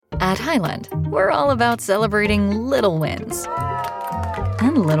At Highland, we're all about celebrating little wins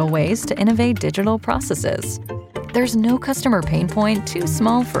and little ways to innovate digital processes. There's no customer pain point too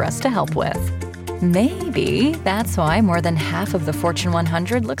small for us to help with. Maybe that's why more than half of the Fortune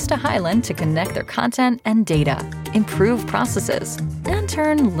 100 looks to Highland to connect their content and data, improve processes, and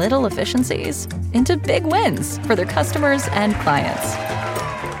turn little efficiencies into big wins for their customers and clients.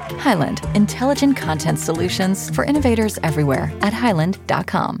 Highland, intelligent content solutions for innovators everywhere at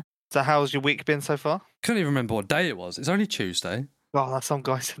highland.com. So how's your week been so far? Couldn't even remember what day it was. It's only Tuesday. Oh, some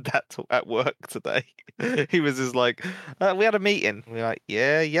guy said that at work today. He was just like, we had a meeting. We were like,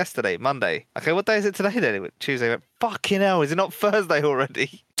 yeah, yesterday, Monday. Okay, what day is it today then? He went, Tuesday. I went, fucking hell, is it not Thursday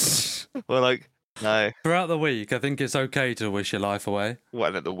already? We're like, no. Throughout the week, I think it's okay to wish your life away.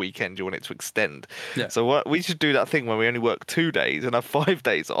 Well, at the weekend, you want it to extend. Yeah. So we should do that thing where we only work 2 days and have 5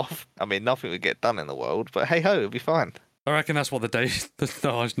 days off. I mean, nothing would get done in the world, but hey ho, it'll be fine. I reckon that's what the day...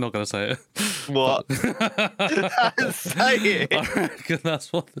 No, I'm not going to say it. What? Say it. I reckon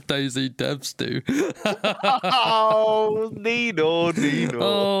that's what the DayZ devs do. Oh, Nino.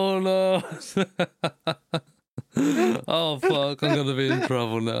 Oh, no. Oh, fuck. I'm going to be in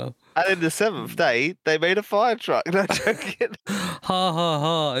trouble now. And in the 7th day, they made a fire truck. No joking. Ha, ha,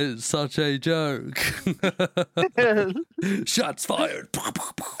 ha. It's such a joke. Shots fired.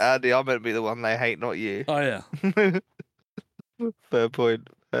 Andy, I'm meant to be the one they hate, not you. Oh, yeah. Fair point.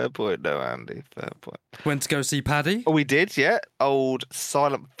 No, Andy. Fair point. Went to go see Paddy. Oh, we did, yeah. Old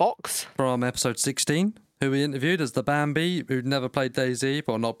Silent Fox. From episode 16, who we interviewed as the Bambi, who'd never played DayZ,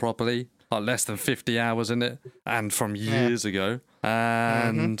 but not properly. Like less than 50 hours in it, and from years ago.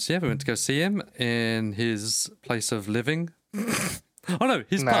 And we went to go see him in his place of living. Oh no,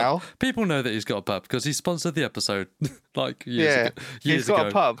 his pub. People know that he's got a pub because he sponsored the episode like years ago. He's got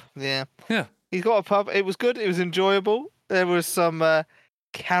a pub. Yeah. He's got a pub. It was good. It was enjoyable. There were some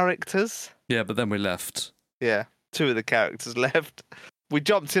characters. Yeah, but then we left. Yeah, 2 of the characters left. We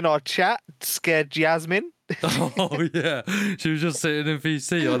jumped in our chat, scared Jasmine. Oh, yeah. She was just sitting in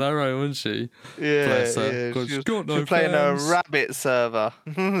VC on her own, wasn't she? Yeah. Bless her. Yeah. She's got no playing fans. a rabbit server.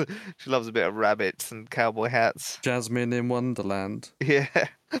 She loves a bit of rabbits and cowboy hats. Jasmine in Wonderland. Yeah.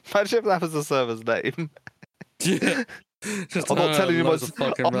 Imagine if that was the server's name. Yeah. I'm not telling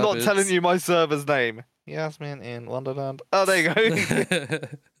you my server's name. Jasmine in Wonderland. Oh, there you go.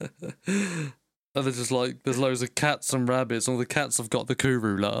 And there's just like, there's loads of cats and rabbits. All the cats have got the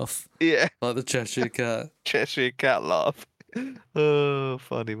Kuru laugh. Yeah. Like the Cheshire Cat. Cheshire Cat laugh. Oh,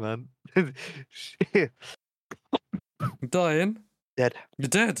 funny, man. Shit. I'm dying. Dead. You're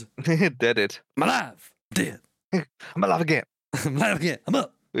dead. Deaded. I'm alive. Dead. I'm alive again. I'm alive again. I'm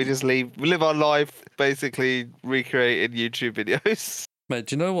up. We live our life basically recreating YouTube videos. Mate,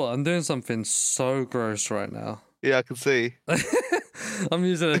 do you know what? I'm doing something so gross right now. Yeah, I can see. I'm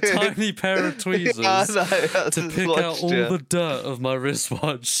using a tiny pair of tweezers to pick out all the dirt of my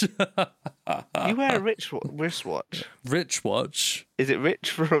wristwatch. You wear a wristwatch? Rich watch? Is it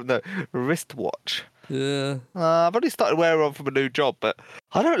rich from the wristwatch? Yeah. I've only started wearing one from a new job, but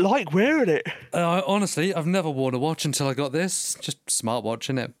I don't like wearing it. Honestly, I've never worn a watch until I got this. Just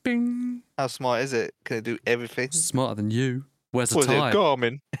smartwatch, innit? Bing. How smart is it? Can it do everything? Smarter than you. Wears a tie. tie. It,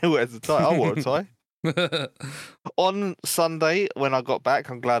 Garmin? Wears a tie. I wore a tie. On Sunday, when I got back,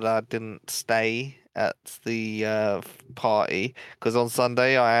 I'm glad I didn't stay at the party, because on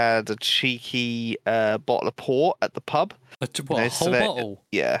Sunday I had a cheeky bottle of port at the pub. A whole bottle?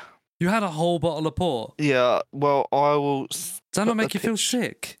 Yeah. You had a whole bottle of port? Yeah, well, I will... Does that not make you feel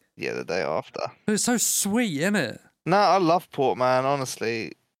sick? Yeah, the day after. It's so sweet, isn't it? No, I love port, man,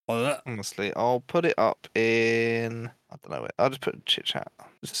 honestly. What? Honestly, I'll put it up in... I don't know. I'll just put chit chat.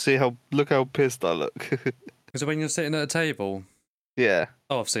 Just see look how pissed I look. Is it when you're sitting at a table? Yeah.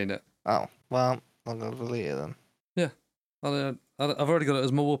 Oh, I've seen it. Oh, well, I'm going to delete it then. Yeah. I've already got it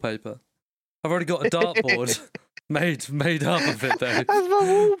as my wallpaper. I've already got a dartboard made up of it, though. That's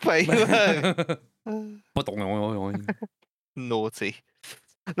my wallpaper. Naughty.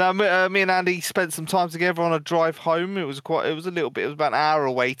 Now, me and Andy spent some time together on a drive home. It was about an hour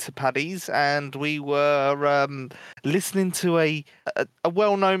away to Paddy's, and we were listening to a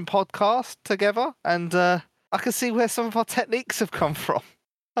well-known podcast together, and I can see where some of our techniques have come from.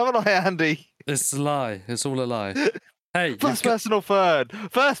 Haven't I, Andy? It's a lie. It's all a lie. Hey, First person or third?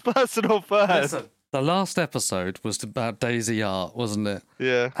 Listen, the last episode was about DayZ art, wasn't it?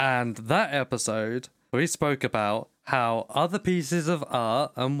 Yeah. And that episode, we spoke about how other pieces of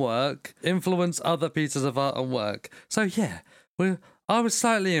art and work influence other pieces of art and work. So yeah, I was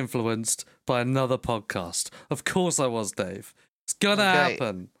slightly influenced by another podcast. Of course I was, Dave. It's gonna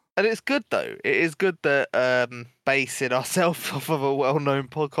happen. And it's good though. It is good that basing ourselves off of a well-known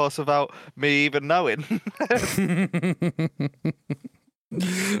podcast without me even knowing.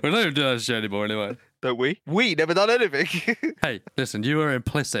 We don't even do that shit anymore anyway. Don't we? We never done anything. Hey, listen, you were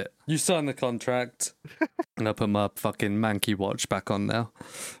implicit. You signed the contract. And I put my fucking manky watch back on now.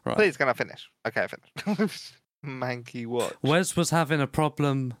 Right. Please, can I finish? Okay, I finished. Manky watch. Wes was having a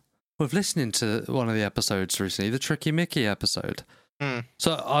problem with listening to one of the episodes recently, the Tricky Mickey episode.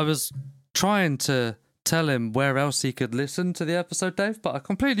 So I was trying to tell him where else he could listen to the episode, Dave, but I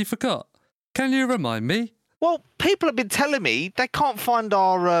completely forgot. Can you remind me? Well, people have been telling me they can't find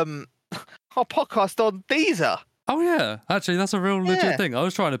our podcast on DayZ. Oh yeah, actually that's a real legit thing. I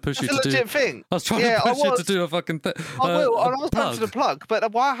was trying to push you to do. It's a legit thing. I was trying to push you to do a fucking thing. I will. I was going to the plug,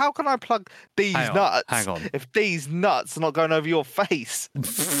 but why? How can I plug these nuts? Hang on. If these nuts are not going over your face.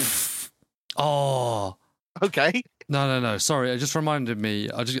 Oh. Okay. No. Sorry, it just reminded me.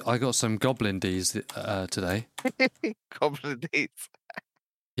 I got some Goblin D's today. Goblin D's.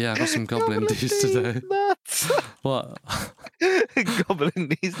 Yeah, I got some Goblin D's today. Nuts. What? Goblin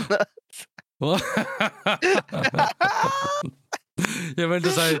D's nuts. What? You meant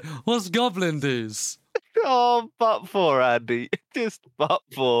to say, what's Goblin D's? Oh, but for Andy. Just but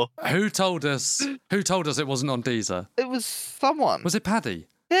for. Who told us it wasn't on DayZ? It was someone. Was it Paddy?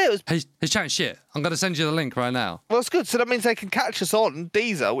 Yeah, it was. He's chatting shit. I'm going to send you the link right now. Well, it's good. So that means they can catch us on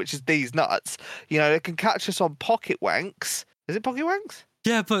DayZ, which is D's Nuts. You know, they can catch us on Pocket Wanks. Is it Pocket Wanks?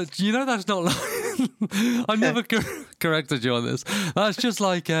 Yeah, but you know that's not like... I never corrected you on this. That's just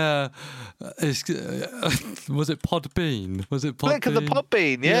like... was it Podbean? Was it Podbean? Flick of the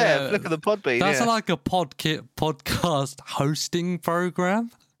Podbean, yeah. Flick of the Podbean, That's like a podcast hosting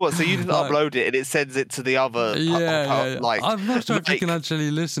program. What, so you just upload it and it sends it to the other... Yeah. Like, I'm not sure if you can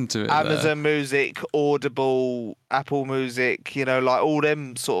actually listen to it. Amazon Music, Audible, Apple Music, you know, like all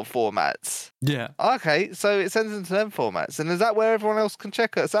them sort of formats. Yeah. Okay, so it sends them to them formats. And is that where everyone else can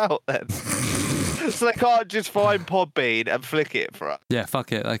check us out then? So they can't just find Podbean and flick it for us? Yeah,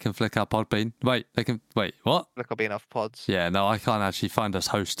 fuck it. They can flick our Podbean. Wait, what? Flick our bean off pods. Yeah, no, I can't actually find us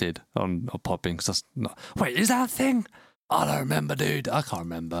hosted on Podbean because that's not... Wait, is that a thing? I don't remember, dude. I can't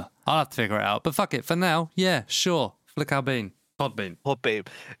remember. I'll have to figure it out. But fuck it. For now, yeah, sure. Flick our bean. Podbean.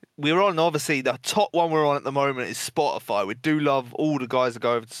 We're on, obviously, the top one we're on at the moment is Spotify. We do love all the guys that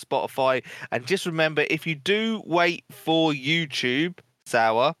go over to Spotify. And just remember, if you do wait for YouTube,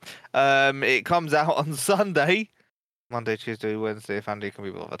 Sour, it comes out on Sunday. Monday, Tuesday, Wednesday, if Andy can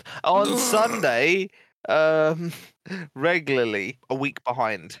be bothered. On Sunday, regularly, a week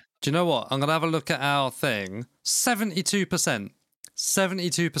behind. Do you know what? I'm going to have a look at our thing. 72%.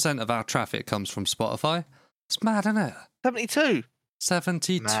 72% of our traffic comes from Spotify. It's mad, isn't it? 72?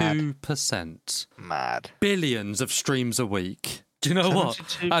 72%. Mad. Billions of streams a week. Do you know what?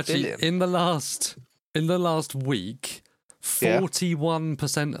 Actually, billion. in the last week, 41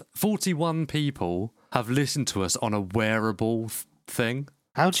 people have listened to us on a wearable thing.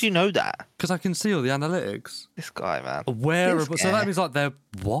 How do you know that? Because I can see all the analytics. This guy, man. A wearable. So that means like their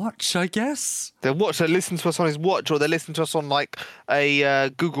watch, I guess? They listen to us on his watch, or they listen to us on like a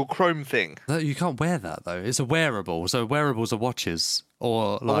Google Chrome thing. No, you can't wear that though. It's a wearable. So wearables are watches.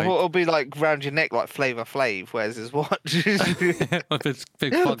 Or like... It'll be like round your neck like Flavor Flav wears his watch. Big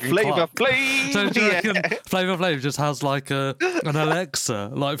fucking Flavor Flav! So do you reckon Flavor Flav just has like an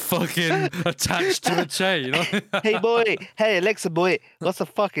Alexa like fucking attached to a chain? Hey boy, hey Alexa boy, what's the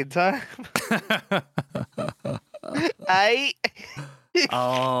fucking time? Hey.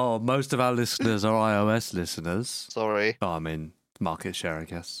 Oh, most of our listeners are iOS listeners. Sorry. Oh, I mean, market share, I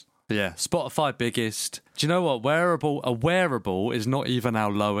guess. Yeah, Spotify biggest. Do you know what? A wearable is not even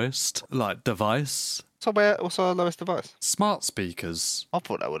our lowest like device. So what's our lowest device? Smart speakers. I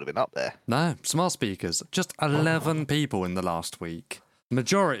thought that would have been up there. No, smart speakers. Just 11 people in the last week.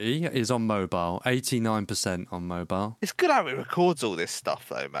 Majority is on mobile. 89% on mobile. It's good how it records all this stuff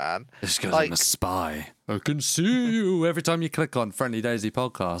though, man. It's because I'm a spy. I can see you. Every time you click on Friendly DayZ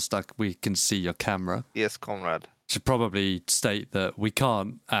podcast, we can see your camera. Yes, comrade. Should probably state that we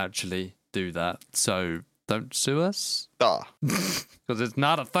can't actually do that, so don't sue us. Because it's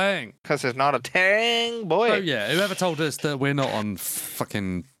not a thing. Because it's not a thing, boy. Oh yeah, whoever told us that we're not on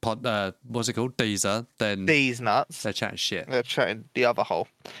fucking what's it called, DayZ, then these nuts. They're chatting shit. They're chatting the other hole.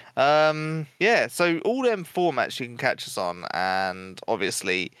 Yeah, so all them formats you can catch us on, and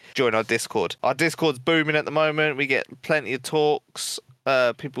obviously join our Discord. Our Discord's booming at the moment. We get plenty of talks.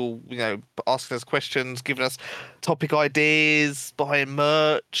 People, you know, asking us questions, giving us topic ideas, buying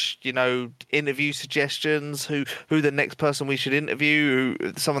merch, you know, interview suggestions, who the next person we should interview,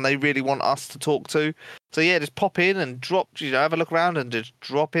 someone they really want us to talk to. So yeah, just pop in and drop, have a look around and just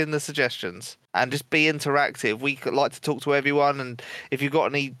drop in the suggestions and just be interactive. We like to talk to everyone, and if you've got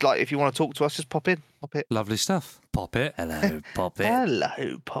any, if you want to talk to us, just pop in. Pop it. Lovely stuff. Pop it. Hello, pop it.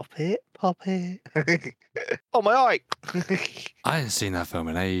 Hello, pop it. Pop it. Oh, my eye. I ain't seen that film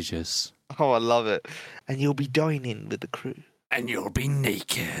in ages. Oh, I love it. And you'll be dining with the crew. And you'll be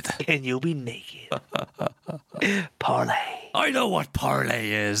naked. And you'll be naked. Parlay. I know what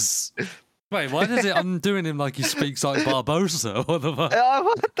parlay is. Wait, why does it? I'm doing him like he speaks like Barbosa. What the fuck?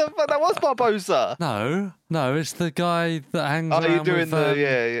 What the fuck? That was Barbosa. No, it's the guy that hangs around. Oh, you're doing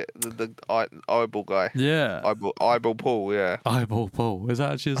with, the eyeball guy. Yeah. Eyeball Paul, yeah. Eyeball Paul. Is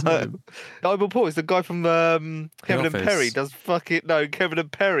that actually his name? Eyeball Paul is the guy from Kevin and Perry. Kevin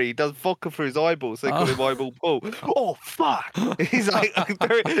and Perry does vodka through his eyeballs. So they call him Eyeball Paul. Oh, fuck. He's like, it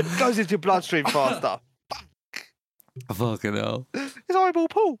goes into your bloodstream faster. Fucking hell. It's Eyeball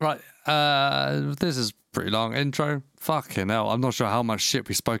Paul. Right. This is pretty long intro. Fucking hell. I'm not sure how much shit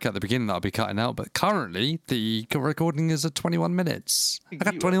we spoke at the beginning that I'll be cutting out, but currently the recording is at 21 minutes. I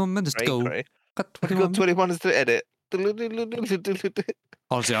got 21 minutes to go. I got 21 minutes to edit.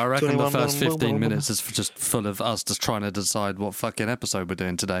 Honestly, I reckon the first 15 minutes is just full of us just trying to decide what fucking episode we're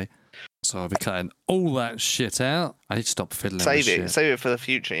doing today. So I'll be cutting all that shit out. I need to stop fiddling with shit. Save it for the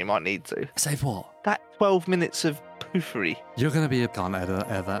future. You might need to. Save what? That 12 minutes of poofery. You're going to be a... Can't edit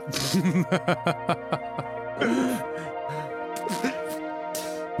that.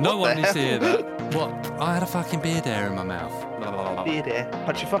 No one needs to hear that. What? I had a fucking beard hair in my mouth. Beard hair?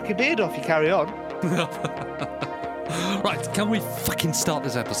 Punch your fucking beard off, you carry on. Right, can we fucking start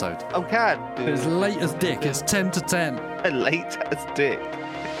this episode? Oh, can. It's late as dick. It's 10 to 10. Late as dick.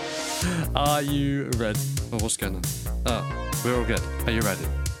 Are you ready? Oh, what's going on? Oh, we're all good. Are you ready?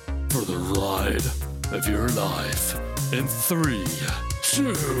 For the ride of your life. In 3,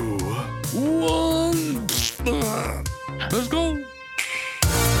 2, 1. Let's go.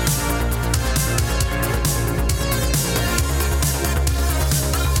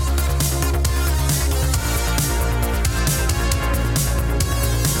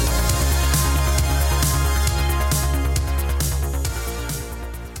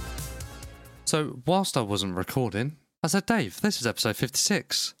 So, whilst I wasn't recording, I said, Dave, this is episode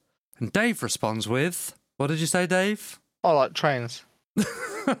 56. And Dave responds with, what did you say, Dave? I like trains.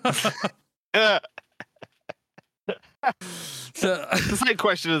 So, the same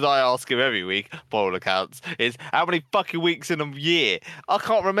question as I ask him every week, by all accounts, is how many fucking weeks in a year? I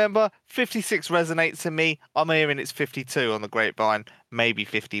can't remember. 56 resonates in me. I'm hearing it's 52 on the grapevine, maybe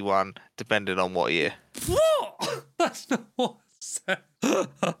 51, depending on what year. What? That's not what I said.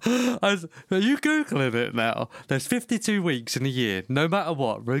 Are you Googling it now? There's 52 weeks in a year, no matter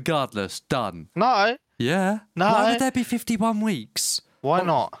what, regardless, done. No. Yeah? No. Why would there be 51 weeks? Why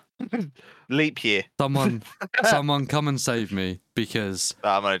not? Leap year. Someone come and save me, because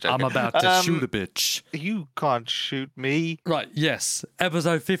I'm about to shoot a bitch. You can't shoot me. Right, yes.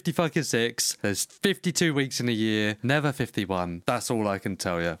 Episode 56. There's 52 weeks in a year, never 51. That's all I can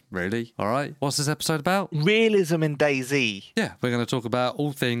tell you, really. All right? What's this episode about? Realism in DayZ. Yeah, we're going to talk about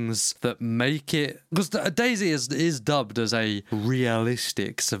all things that make it... Because DayZ is dubbed as a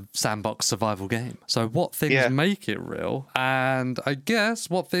realistic sandbox survival game. So what things make it real, and I guess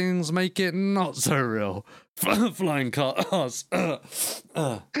what things make it not so real. Flying cars. But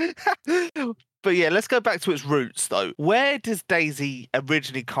yeah, let's go back to its roots, though. Where does DayZ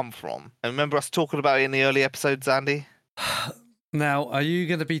originally come from? And remember us talking about it in the early episodes, Andy? Now, are you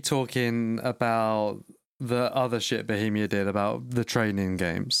going to be talking about the other shit Bohemia did about the training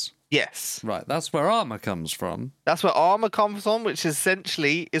games? Yes. Right, that's where Armour comes from. That's where Armour comes from, which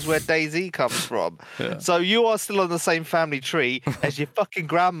essentially is where DayZ comes from. Yeah. So you are still on the same family tree as your fucking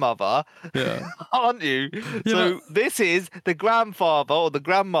grandmother, aren't you? This is the grandfather or the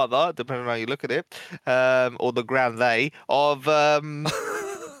grandmother, depending on how you look at it, or the grand-they, of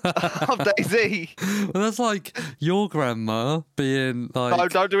DayZ. Well, that's like your grandma being like... No,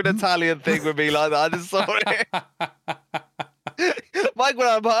 don't do an Italian thing with me like that. I'm sorry. My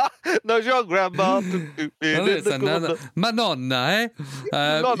grandma knows your grandma. Ma nonna,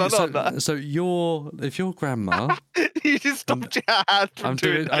 eh? So if your grandma... You just stopped your hand from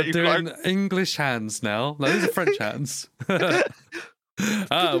I'm doing English hands now. No, these are French hands.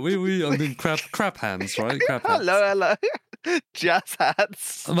 I'm doing crab hands, right? Crab hands. Hello. Jazz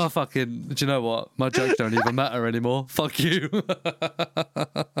hands. My fucking... Do you know what? My jokes don't even matter anymore. Fuck you.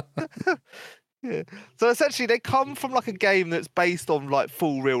 Yeah. So essentially, they come from like a game that's based on like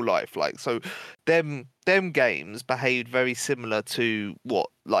full real life. Like, so them games behaved very similar to what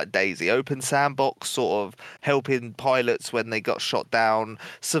like DayZ, open sandbox, sort of helping pilots when they got shot down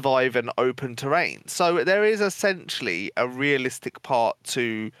survive in open terrain. So there is essentially a realistic part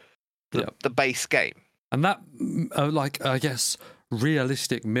to the base game. And that, like, I guess,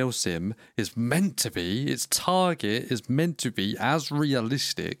 realistic milsim is meant to be, its target is meant to be as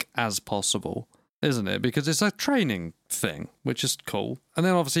realistic as possible, isn't it? Because it's a training thing, which is cool. And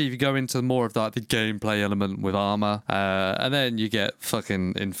then obviously if you go into more of like the gameplay element with armor, and then you get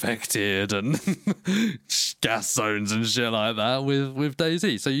fucking infected and gas zones and shit like that with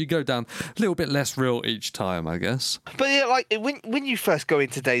DayZ. So you go down a little bit less real each time, I guess. But yeah, like when you first go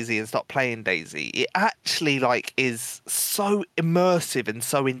into DayZ and start playing DayZ, it actually like is so immersive and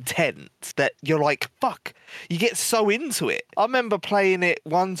so intense that you're like, fuck, you get so into it. I remember playing it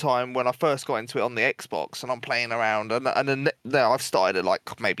one time when I first got into it on the Xbox, and I'm playing around, and then now I've started at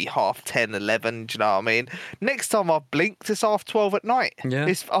like maybe 10:30, 11. Do you know what I mean? Next time I've blinked, it's 12:30 at night.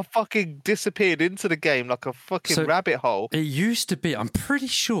 Yeah. I've fucking disappeared into the game like a fucking rabbit hole. It used to be, I'm pretty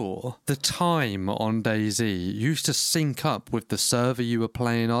sure the time on DayZ used to sync up with the server you were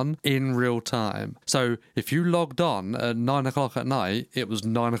playing on in real time. So if you logged on at 9 o'clock at night, it was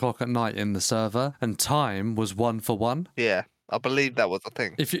 9 o'clock at night in the server, and time was 1 for 1. Yeah. I believe that was a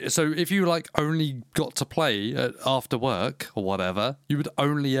thing. If you like only got to play after work or whatever, you would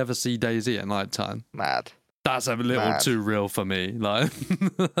only ever see DayZ at night time. Mad. That's a little too real for me. Like,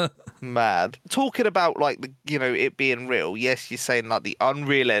 mad. Talking about like it being real. Yes, you're saying like the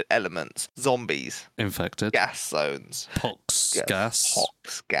unreal elements, zombies, infected, gas zones, pox,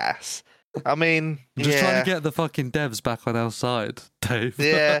 gas. I mean, I'm just trying to get the fucking devs back on our side, Dave.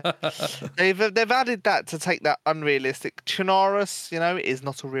 Yeah, they've added that to take that unrealistic. Chernarus, is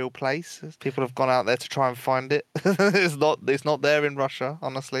not a real place. People have gone out there to try and find it. It's not there in Russia.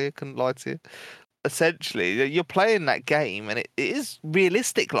 Honestly, I couldn't lie to you. Essentially, you're playing that game, and it is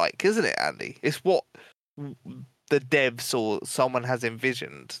realistic, like, isn't it, Andy? It's what the devs or someone has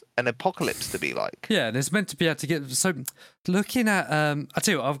envisioned an apocalypse to be like. Yeah, and it's meant to be able to get. So, looking at, I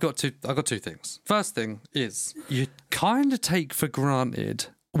tell you what, I've got two things. First thing is you kind of take for granted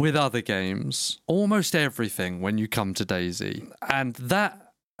with other games almost everything when you come to DayZ, and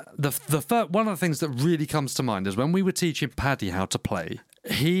that the first, one of the things that really comes to mind is when we were teaching Paddy how to play.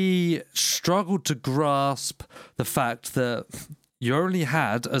 He struggled to grasp the fact that you only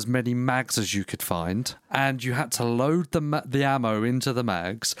had as many mags as you could find, and you had to load the ammo into the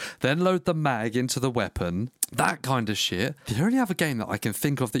mags, then load the mag into the weapon, that kind of shit. The only other game that I can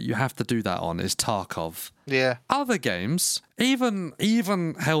think of that you have to do that on is Tarkov. Yeah. Other games,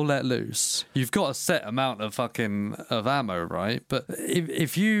 even Hell Let Loose, you've got a set amount of ammo, right? But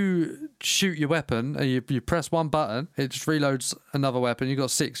if you shoot your weapon and you press one button, it just reloads another weapon. You've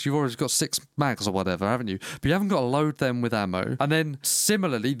got 6. You've already got 6 mags or whatever, haven't you? But you haven't got to load them with ammo. And then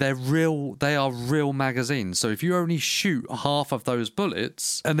similarly, they are real magazines. So if you only shoot half of those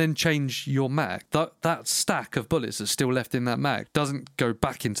bullets and then change your mag, that stack of bullets that's still left in that mag doesn't go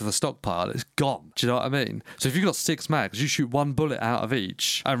back into the stockpile. It's gone. Do you know what I mean? So if you've got 6 mags, you shoot one bullet out of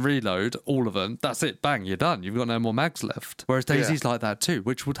each and reload all of them. That's it. Bang, you're done. You've got no more mags left. Whereas DayZ's like that too,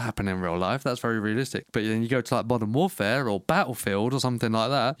 which would happen in real life. That's very realistic. But then you go to like Modern Warfare or Battlefield or something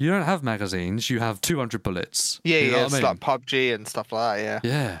like that. You don't have magazines. You have 200 bullets. Yeah, you know what I mean? It's like PUBG and stuff like that.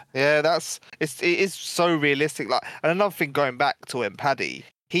 Yeah. Yeah. It is so realistic. Like, and another thing, going back to him, Paddy,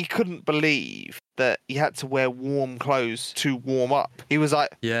 he couldn't believe that he had to wear warm clothes to warm up. He was like,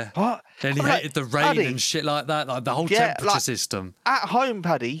 yeah. What? And he hated the rain Paddy, and shit like that, like the whole temperature system. At home,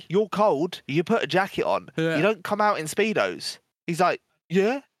 Paddy, you're cold, you put a jacket on. Yeah. You don't come out in Speedos. He's like,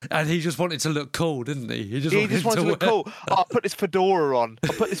 yeah. And he just wanted to look cool, didn't he? He just wanted to look cool. Oh, I put this fedora on.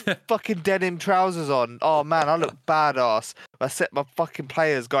 I put this fucking denim trousers on. Oh, man, I look badass. I set my fucking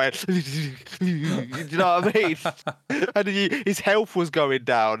players going, you know what I mean? And his health was going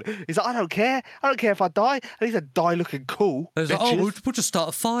down. He's like, I don't care. I don't care if I die. And he said, die looking cool. He's like, we'll just start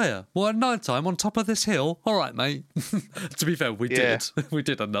a fire. Well, at night time on top of this hill. All right, mate. To be fair, we did. We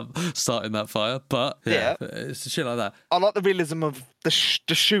did end up starting that fire. But yeah, it's shit like that. I like the realism of the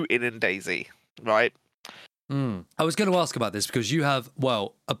shooting in DayZ, right? I was going to ask about this because you have,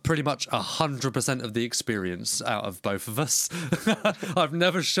 pretty much 100% of the experience out of both of us. I've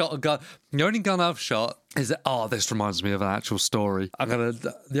never shot a gun. The only gun I've shot is this reminds me of an actual story.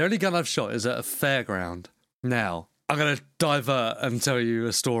 The only gun I've shot is at a fairground. Now, I'm going to divert and tell you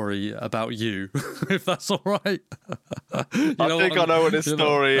a story about you, if that's all right. I think I know what this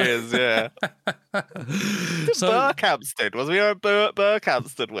story is, yeah. Berkhamsted. Was we at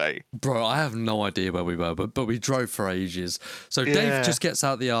Berkhamsted way? Bro, I have no idea where we were, but we drove for ages. So Dave just gets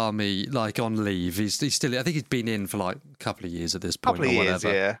out of the army, like, on leave. He's still, I think he's been in for, like, a couple of years at this point or whatever.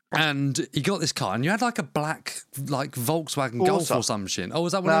 Yeah. And he got this car, and you had, like, a black, like, Volkswagen Golf or some shit. Oh,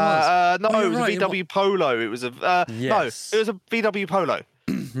 was that what it was? No, it was a VW Polo. It was a... yes. No, it was a VW Polo.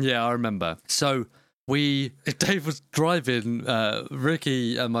 Yeah, I remember. So Dave was driving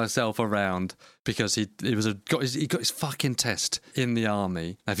Ricky and myself around because he got his fucking test in the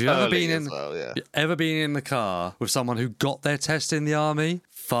army. Have you ever been in the car with someone who got their test in the army?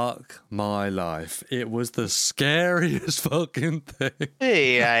 Fuck my life. It was the scariest fucking thing.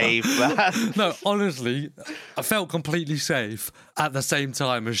 Hey, man. No, honestly, I felt completely safe at the same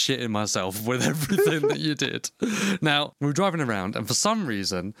time as shitting myself with everything that you did. Now, we were driving around, and for some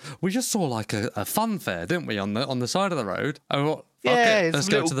reason, we just saw like a fun fair, didn't we, on the side of the road? And we thought, it's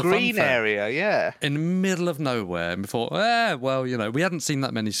a little green area, yeah. In the middle of nowhere. And we thought, well, we hadn't seen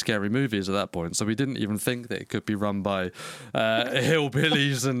that many scary movies at that point, so we didn't even think that it could be run by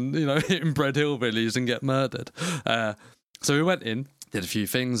hillbillies and, inbred hillbillies and get murdered. So we went in, did a few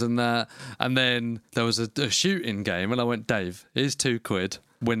things and that, and then there was a shooting game, and I went, Dave, here's £2,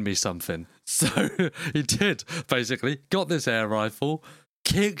 win me something. So he did, basically, got this air rifle,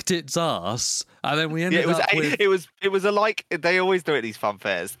 kicked its ass, and then we ended up with... It was like they always do at these fun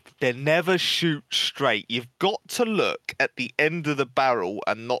fairs. They never shoot straight. You've got to look at the end of the barrel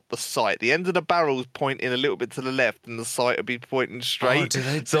and not the sight. The end of the barrel's pointing a little bit to the left, and the sight will be pointing straight. Oh, do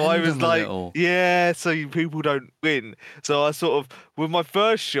they so I was like, little? so people don't win. So I sort of, with my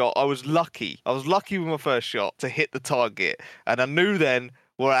first shot, I was lucky. I was lucky with my first shot to hit the target, and I knew then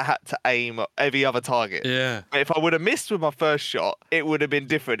where I had to aim at every other target. Yeah. But if I would have missed with my first shot, it would have been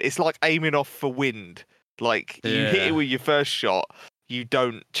different. It's like aiming off for wind. Like, you hit it with your first shot, you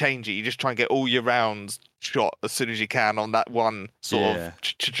don't change it. You just try and get all your rounds shot as soon as you can on that one sort of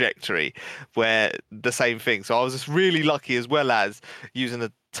trajectory, where the same thing. So I was just really lucky, as well as using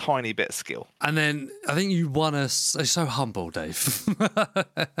a tiny bit of skill. And then I think you won us. You're so humble, Dave.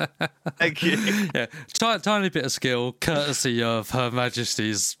 Thank you. Yeah, tiny bit of skill, courtesy of Her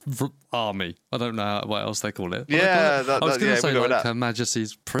Majesty's Army. I don't know what else they call it. Yeah, I was going to say like Her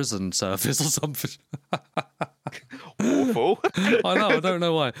Majesty's Prison Service or something. Awful. I don't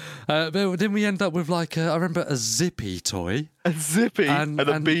know why. But then we end up with like I remember a zippy toy. A zippy and a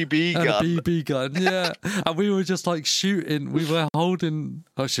BB gun. And a BB gun, yeah. And we were just like shooting. We were holding.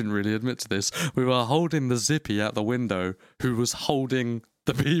 I shouldn't really admit to this. We were holding the zippy out the window, who was holding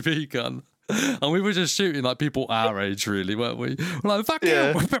the BB gun. And we were just shooting like people our age, really, weren't we? We're like, fuck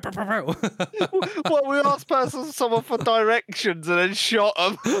you! Well, we asked someone for directions and then shot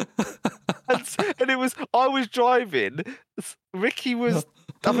them. And it was, I was driving, Ricky was,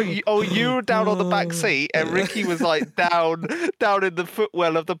 I think, you were down on the back seat, and Ricky was like down in the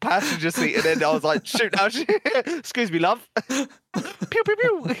footwell of the passenger seat, and then I was like, shoot, excuse me, love. Pew, pew,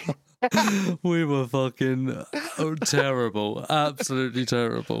 pew. We were fucking terrible. Absolutely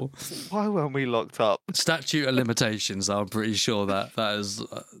terrible. Why weren't we locked up? Statute of limitations, I'm pretty sure that is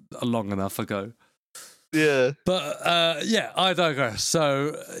long enough ago. Yeah. But, I digress.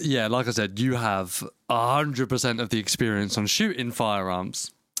 So, like I said, you have 100% of the experience on shooting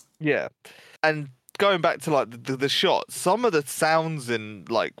firearms. Yeah. And going back to like the shots, some of the sounds in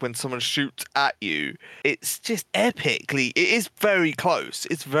like when someone shoots at you, it's just epically, it is very close.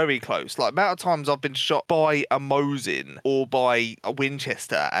 It's very close. Like, amount of times I've been shot by a Mosin or by a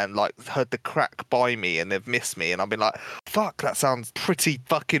Winchester and like heard the crack by me and they've missed me, and I've been like, fuck, that sounds pretty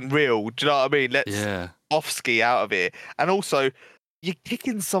fucking real. Do you know what I mean? Let's off ski out of it. And also, you're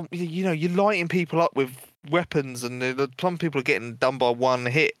kicking you're lighting people up with weapons, and some people are getting done by one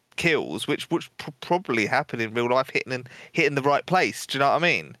hit kills, which probably happen in real life, hitting the right place. Do you know what I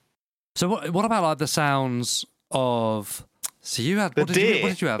mean? So what about like the sounds of? So you had what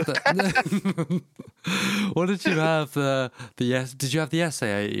did you have? What did you have? Did you have the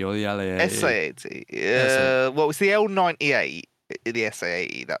SA80 or the LA80? SA80. Well, it's the L98. The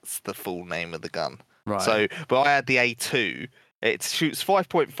SA80. That's the full name of the gun. Right. So, but I had the A2. It shoots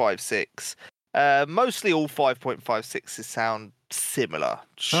 5.56. Mostly all 5.56s sound similar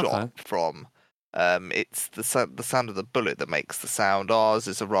shot from. It's the sound of the bullet that makes the sound. Ours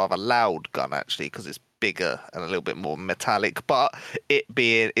is a rather loud gun, actually, because it's bigger and a little bit more metallic, but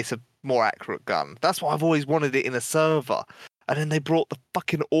it's a more accurate gun. That's why I've always wanted it in a server. And then they brought the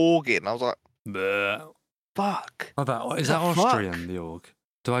fucking AUG in. I was like, bleh. Fuck. Is that Austrian, the AUG?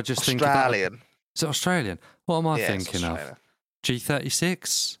 Do I just Australian? Is it Australian? What am I Yeah, it's thinking of? Australia.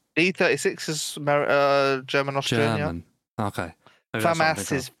 G36? D36 is German Australian. German. Okay. Maybe that's what I'm FAMAS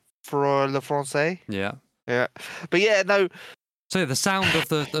thinking is for le français. of. Yeah. Yeah. But yeah, no, So yeah, the sound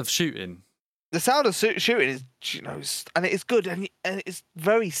of shooting. the sound of shooting is, and it is good, and it's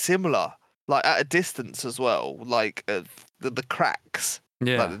very similar, like at a distance as well, like the cracks.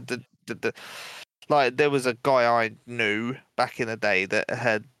 Yeah. Like like there was a guy I knew back in the day that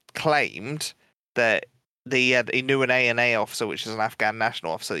had claimed that he knew an A&A officer, which is an Afghan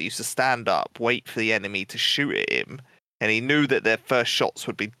national officer, that used to stand up, wait for the enemy to shoot at him, and he knew that their first shots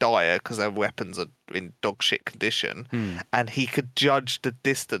would be dire because their weapons are in dog shit condition, and he could judge the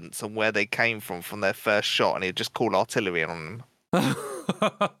distance and where they came from their first shot, and he'd just call artillery on them.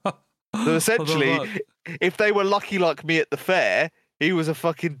 So essentially, if they were lucky like me at the fair, he was a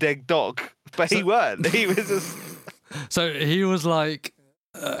fucking dead dog, but he weren't. He was just... So he was like,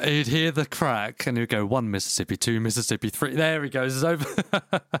 he'd hear the crack and he'd go 1 Mississippi, 2 Mississippi, 3. There he goes. He's over.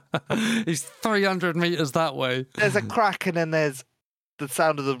 He's 300 meters that way. There's a crack, and then there's the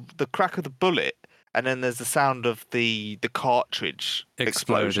sound of the crack of the bullet, and then there's the sound of the cartridge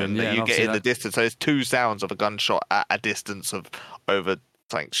explosion that you get in the distance. So there's two sounds of a gunshot at a distance of over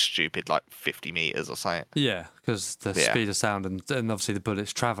something stupid like 50 meters or something. Yeah, because the speed of sound and obviously the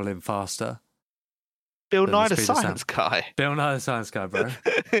bullet's traveling faster. Bill Nye the Science Guy. Bill Nye the Science Guy, bro.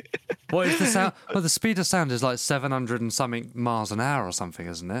 What is the sound? Well, the speed of sound is like 700 and something miles an hour or something,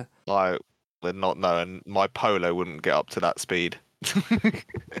 isn't it? Like, we're not knowing. My Polo wouldn't get up to that speed.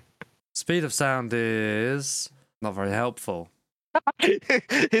 Speed of sound is not very helpful. Isn't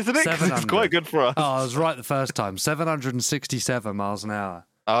it? 'Cause it's quite good for us. Oh, I was right the first time. 767 miles an hour.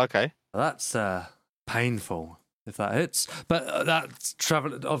 Oh, okay. That's painful if that hits. But that's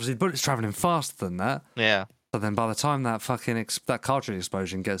traveling. Obviously, the bullet's traveling faster than that. Yeah. So then by the time that fucking that cartridge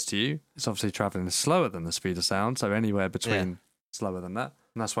explosion gets to you, it's obviously traveling slower than the speed of sound. So anywhere between slower than that.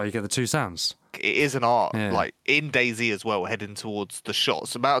 And that's why you get the two sounds. It is an art, like in DayZ as well, heading towards the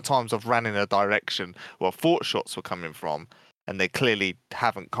shots. The amount of times I've ran in a direction where thought shots were coming from, and they clearly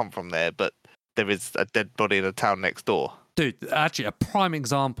haven't come from there, but there is a dead body in the town next door. Dude, actually, a prime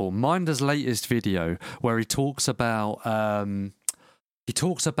example, Minder's latest video where he talks about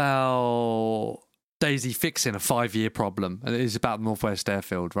DayZ fixing a 5-year problem, and it is about Northwest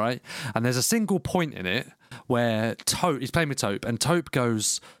Airfield, right? And there's a single point in it where he's playing with Taupe, and Taupe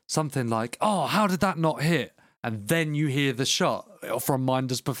goes something like, "Oh, how did that not hit?" And then you hear the shot from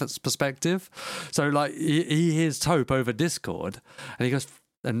Minder's perspective. So like he hears Taupe over Discord, and he goes,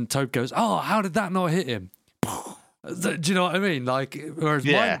 and Taupe goes, "Oh, how did that not hit him?" Do you know what I mean? Like, whereas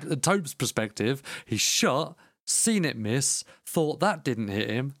Taupe's perspective, he shot, seen it miss, thought that didn't hit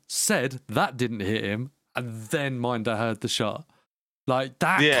him, said that didn't hit him, and then Minder heard the shot. Like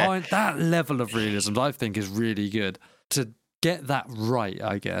that level of realism, I think, is really good to get that right,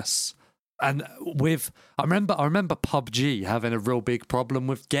 I guess. And I remember PUBG having a real big problem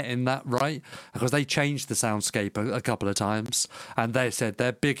with getting that right, because they changed the soundscape a couple of times, and they said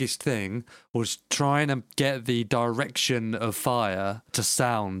their biggest thing was trying to get the direction of fire to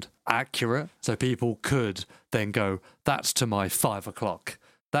sound accurate, so people could then go, "That's to my 5 o'clock."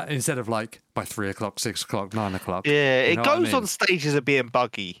 That instead of like by 3 o'clock, 6 o'clock, 9 o'clock. Yeah, it goes on stages of being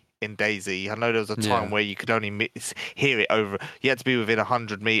buggy in DayZ. I know there was a time where you could only hear it over. You had to be within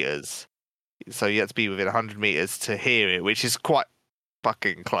 100 meters. So you had to be within 100 meters to hear it, which is quite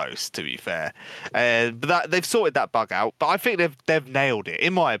fucking close, to be fair. But they've sorted that bug out. But I think they've nailed it,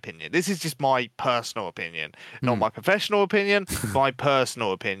 in my opinion. This is just my personal opinion, not my professional opinion. My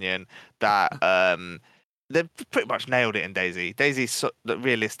personal opinion that they've pretty much nailed it in DayZ. DayZ's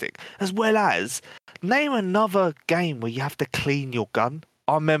realistic, as well as name another game where you have to clean your gun.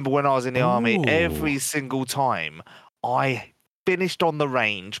 I remember when I was in the army, every single time I finished on the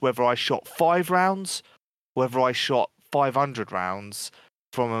range, whether I shot 5 rounds, whether I shot 500 rounds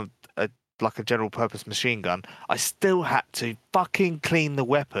from a general purpose machine gun, I still had to fucking clean the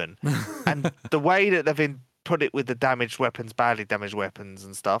weapon. And the way that they've put it with the damaged weapons, badly damaged weapons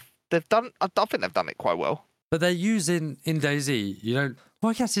and stuff, I think they've done it quite well. But they're using in DayZ, well,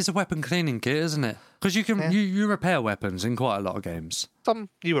 I guess it's a weapon cleaning kit, isn't it? Because you can you repair weapons in quite a lot of games. Some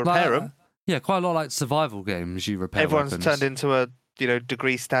you repair them. Yeah, quite a lot like survival games you repair. Everyone's weapons. turned into a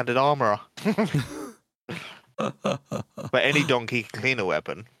degree standard armourer. But any donkey can clean a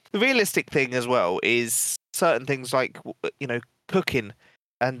weapon. The realistic thing as well is certain things like cooking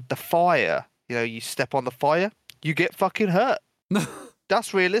and the fire. You step on the fire, you get fucking hurt.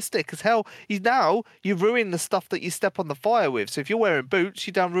 That's realistic as hell. You ruin the stuff that you step on the fire with. So if you're wearing boots,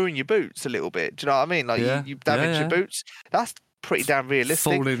 you don't ruin your boots a little bit. Do you know what I mean? Like you damage your boots. That's pretty damn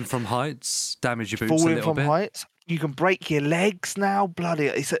realistic. Falling from heights, damage your boots a little bit. Heights. You can break your legs now. Bloody,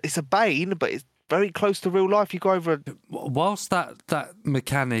 it's a bane, but it's very close to real life. You go over. Whilst that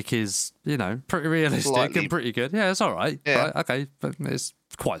mechanic is, pretty realistic and pretty good. Yeah, it's all right. Yeah. Right, okay, but it's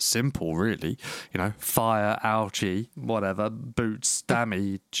quite simple, really. Fire, ouchie, whatever, boots,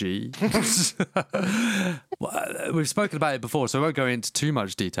 damagey. We've spoken about it before, so I won't go into too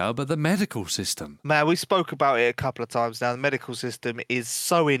much detail, but the medical system. Man, we spoke about it a couple of times now. The medical system is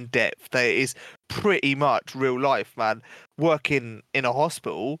so in-depth that it is pretty much real life, man. Working in a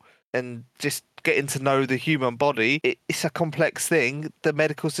hospital and just getting to know the human body, it's a complex thing. The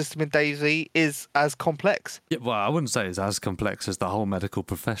medical system in DayZ is as complex. Yeah, well, I wouldn't say it's as complex as the whole medical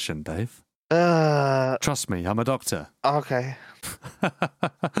profession, Dave. Trust me, I'm a doctor. Okay.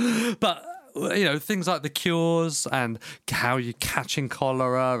 But, things like the cures and how you're catching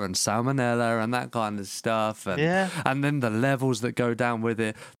cholera and salmonella and that kind of stuff. And then the levels that go down with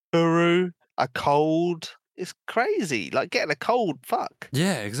it. Uru, a cold. It's crazy. Like getting a cold, fuck.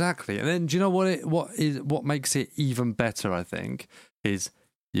 Yeah, exactly. And then do you know what makes it even better, I think, is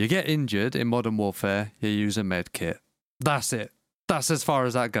you get injured in Modern Warfare, you use a med kit. That's it. That's as far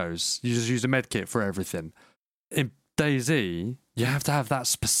as that goes. You just use a med kit for everything. In DayZ, you have to have that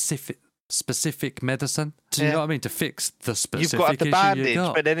specific medicine. Do you know what I mean? To fix the specific issue you've got to have the bandage, you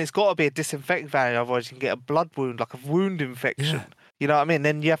got. but then it's got to be a disinfectant bandage, otherwise you can get a blood wound, like a wound infection. Yeah. You know what I mean?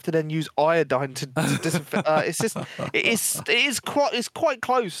 Then you have to use iodine to disinfect. It's quite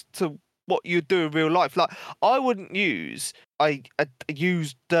close to what you do in real life. Like I wouldn't use a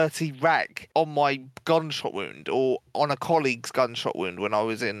used dirty rag on my gunshot wound or on a colleague's gunshot wound when I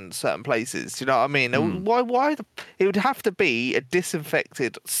was in certain places. You know what I mean? Why? It would have to be a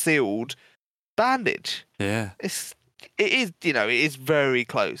disinfected, sealed bandage. Yeah. It is very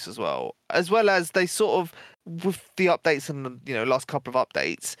close as well as they sort of, with the updates and the last couple of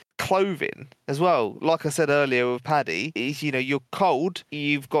updates, clothing as well. Like I said earlier with Paddy, is you're cold,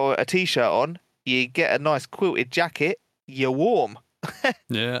 you've got a t-shirt on, you get a nice quilted jacket, you're warm.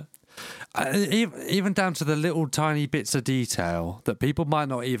 Yeah. Even down to the little tiny bits of detail that people might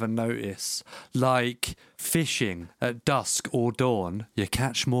not even notice, like fishing at dusk or dawn. You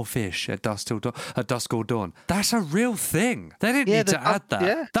catch more fish at dusk or dawn. That's a real thing. They didn't need to add that.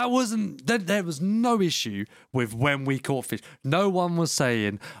 Yeah. That wasn't. There was no issue with when we caught fish. No one was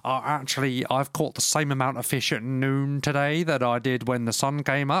saying, actually, I've caught the same amount of fish at noon today that I did when the sun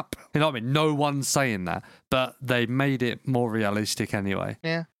came up. You know what I mean? No one's saying that, but they made it more realistic anyway.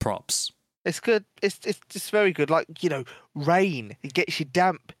 Yeah. Props. It's good. It's just very good. Like, rain, it gets you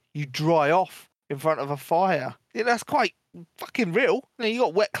damp. You dry off in front of a fire. That's quite fucking real. You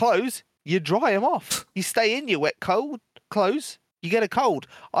got wet clothes, you dry them off. You stay in your wet cold clothes, you get a cold.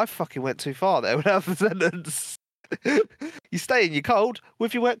 I fucking went too far there with that sentence. You stay in your cold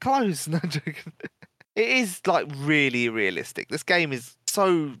with your wet clothes. No joking. It is like really realistic. This game is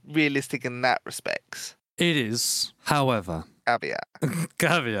so realistic in that respects. It is, however.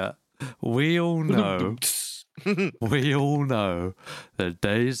 Caveat. We all know that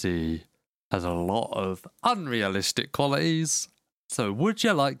DayZ has a lot of unrealistic qualities. So would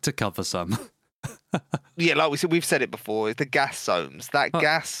you like to cover some? Yeah, like we said, we've said it before. It's the gas zones. That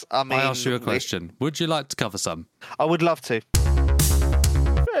gas, I mean... I asked you a question. Would you like to cover some? I would love to.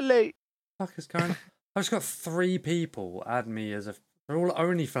 Really? Fuck is going on? I've just got 3 people add me as they're all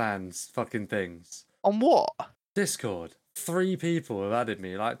OnlyFans fucking things. On what? Discord. 3 people have added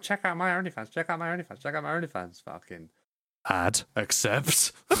me, like, check out my OnlyFans, check out my OnlyFans, check out my OnlyFans. Fucking add,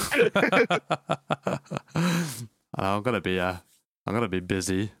 accept. I'm gonna be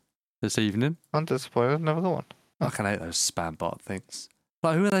busy this evening. I'm disappointed. I've never got one. I can hate those spam bot things.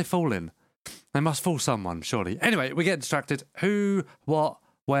 Like, who are they fooling? They must fool someone, surely. Anyway, we get distracted. Who, what,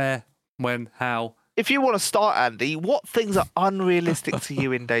 where, when, how? If you want to start, Andy, what things are unrealistic to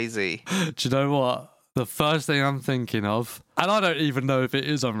you in DayZ? Do you know what? The first thing I'm thinking of, and I don't even know if it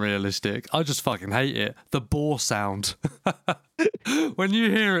is unrealistic, I just fucking hate it, the boar sound. When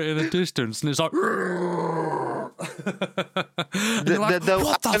you hear it in the distance and it's like... what the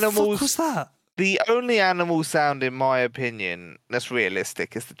fuck was that? The only animal sound, in my opinion, that's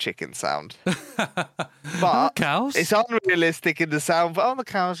realistic is the chicken sound. But cows? It's unrealistic in the sound. Oh, the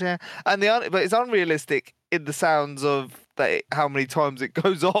cows, yeah. But it's unrealistic in the sounds of how many times it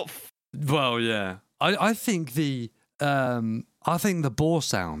goes off. Well, yeah. I think the boar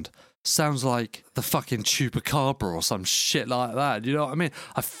sound sounds like the fucking chupacabra or some shit like that. You know what I mean?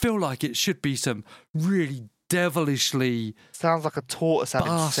 I feel like it should be some really devilishly... Sounds like a tortoise having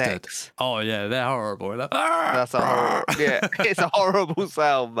bastard. sex. Oh, yeah, they're horrible. That's a horrible... Yeah, it's a horrible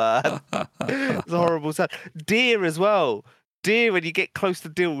sound, man. It's a horrible sound. Deer as well. deer, when you get close to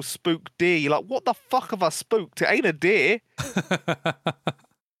deer, will spook deer. You're like, what the fuck have I spooked? It ain't a deer.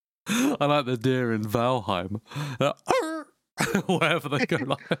 I like the deer in Valheim. Wherever they go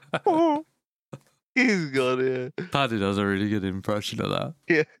like He's got it. Paddy does a really good impression of that.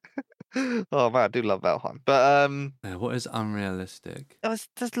 Yeah. Oh man, I do love Valheim. But yeah, what is unrealistic?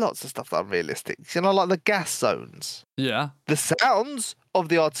 there's lots of stuff that's unrealistic. You know, like the gas zones. Yeah. The sounds of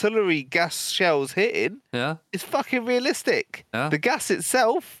the artillery gas shells hitting is fucking realistic. Yeah. The gas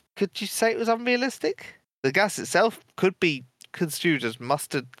itself, could you say it was unrealistic? The gas itself could be construed as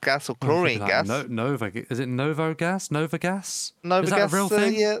mustard gas or chlorine gas. Nova, is it Novo gas? Nova gas? Nova is that gas, a real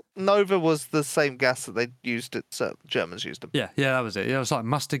thing? Yeah, Nova was the same gas that they used at Germans used them. Yeah, that was it. Yeah, it was like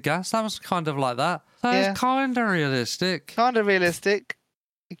mustard gas. That was kind of like that. So it's kind of realistic. Kind of realistic.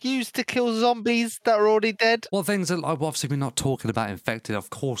 Used to kill zombies that are already dead. Well, things are like, obviously we're not talking about infected. Of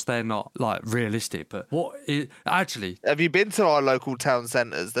course, they're not like realistic. But what is actually? Have you been to our local town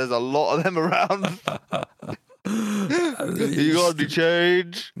centres? There's a lot of them around. You got any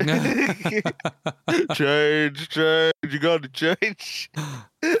change? change. You got any change?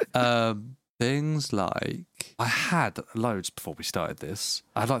 Things like I had loads before we started this.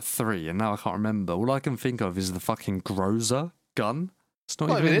 I had like 3, and now I can't remember. All I can think of is the fucking Groza gun. It's not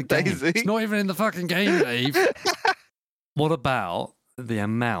even in the game. DayZ. It's not even in the fucking game, Dave. What about the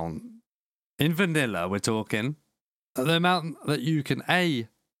amount in vanilla? We're talking the amount that you can A,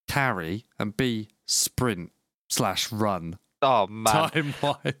 carry, and B, sprint/run. Oh man,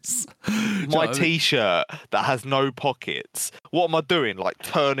 time-wise. My T-shirt that has no pockets. What am I doing? Like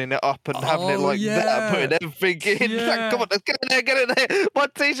turning it up and having it like that, putting everything in. Yeah. Like, come on, let's get in there. My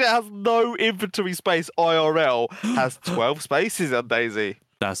T-shirt has no inventory space. IRL has 12 spaces on DayZ.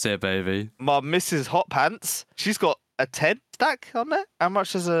 That's it, baby. My Mrs. Hot Pants, she's got a 10 stack on there. How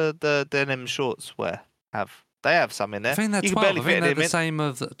much does the denim shorts have? They have some in there. I think they're 12. I think they're the same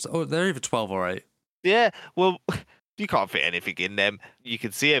they're either 12 or 8. Yeah, well, you can't fit anything in them. You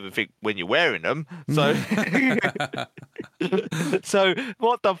can see everything when you're wearing them. So, so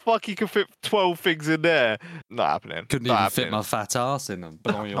what the fuck? You can fit 12 things in there? Not happening. Couldn't Not even happening. fit my fat ass in them.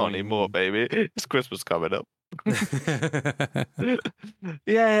 Not anymore, baby. It's Christmas coming up.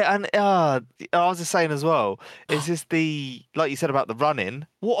 Yeah, and I was just saying as well, is this like you said about the running?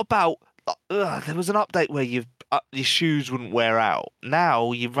 What about there was an update where your shoes wouldn't wear out.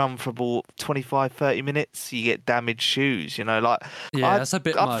 Now you run for about 25, 30 minutes, you get damaged shoes. You know, like that's a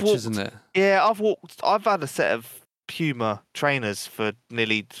bit much, isn't it? Yeah, I've had a set of Puma trainers for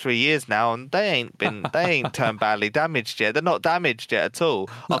nearly 3 years now, and they ain't turned badly damaged yet. They're not damaged yet at all.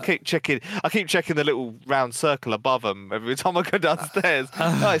 No. I keep checking the little round circle above them every time I go downstairs.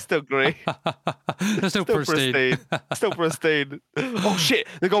 It's still green. They're still pristine. Still pristine. Oh shit,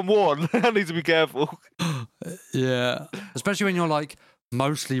 they've gone worn. I need to be careful. Yeah, especially when you're like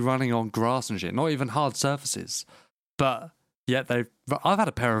mostly running on grass and shit, not even hard surfaces. But yet I've had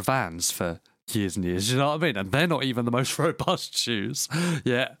a pair of Vans for years and years, you know what I mean? And they're not even the most robust shoes.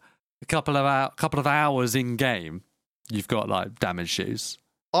 Yeah, a couple of hours in game, you've got like damaged shoes.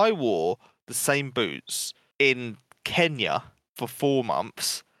 I wore the same boots in Kenya for 4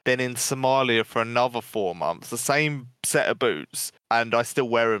 months, then in Somalia for another 4 months. The same set of boots, and I still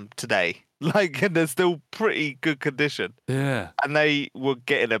wear them today. Like, and they're still pretty good condition. Yeah, and they were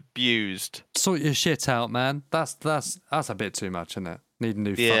getting abused. Sort your shit out, man. That's a bit too much, isn't it? Need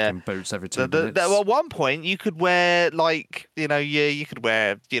new fucking boots every 2 minutes. At one point, you could wear you could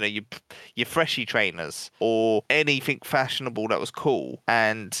wear your freshie trainers or anything fashionable that was cool,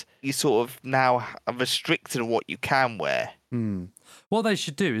 and you sort of now are restricted on what you can wear. What they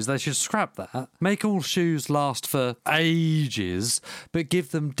should do is they should scrap that, make all shoes last for ages, but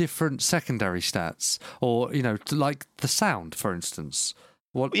give them different secondary stats, or like the sound, for instance.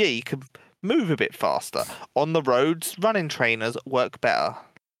 Yeah, you can move a bit faster. On the roads, running trainers work better.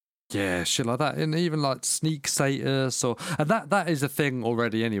 Yeah, shit like that. And even like sneak status and that is a thing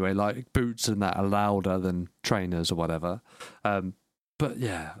already anyway, like boots and that are louder than trainers or whatever. But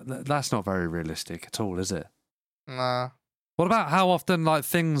yeah, that's not very realistic at all, is it? Nah. What about how often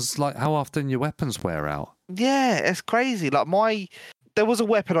how often your weapons wear out? Yeah, it's crazy. Like there was a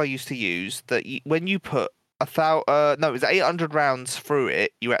weapon I used to use that when you put it was 800 rounds through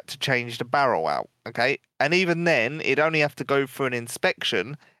it, you had to change the barrel out, okay? And even then, it'd only have to go for an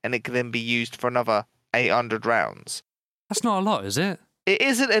inspection, and it could then be used for another 800 rounds. That's not a lot, is it? It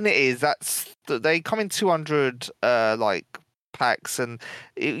isn't, and it is. They come in 200 packs, and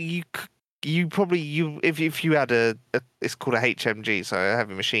if you had it's called a HMG, so a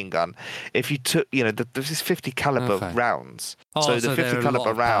heavy machine gun. If you took, this is 50 caliber rounds. So the 50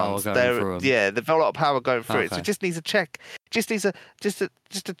 caliber rounds, there's a lot of power going through it. So it just needs a check. just needs just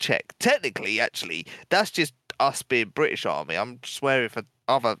a check. Technically, actually, that's just us being British Army. I'm swearing if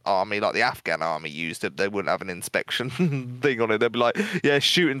other army like the Afghan army used it, they wouldn't have an inspection thing on it. They'd be like, yeah,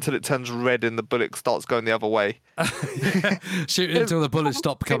 shoot until it turns red and the bullet starts going the other way. Shoot until the bullets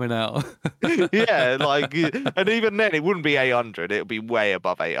stop coming out. Yeah, like, and even then it wouldn't be 800. It would be way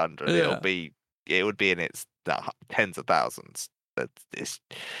above 800. Yeah. It would be in its tens of thousands. It's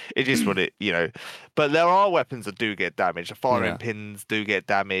just what it, but there are weapons that do get damaged. The firing pins do get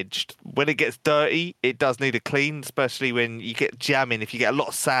damaged. When it gets dirty, it does need a clean, especially when you get jamming. If you get a lot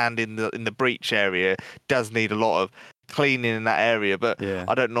of sand in the breach area, it does need a lot of cleaning in that area. But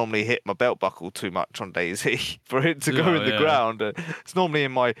I don't normally hit my belt buckle too much on DayZ for it to go in the ground. It's normally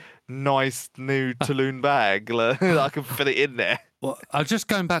in my nice new Tulloon bag. I can fit it in there. Well, I'm just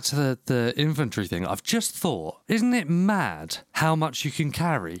going back to the infantry thing. I've just thought, isn't it mad how much you can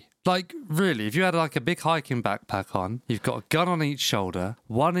carry? Like, really, if you had like a big hiking backpack on, you've got a gun on each shoulder,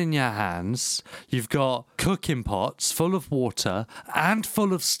 one in your hands, you've got cooking pots full of water and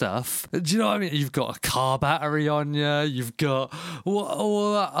full of stuff. Do you know what I mean? You've got a car battery on you, you've got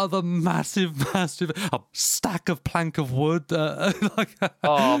all that other massive a stack of plank of wood.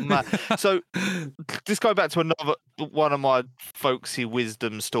 Oh, man. So, just going back to another one of my folksy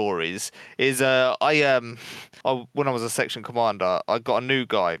wisdom stories is when I was a section commander, I got a new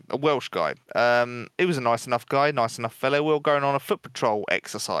guy, a Welsh guy. He was a nice enough guy, nice enough fellow. We were going on a foot patrol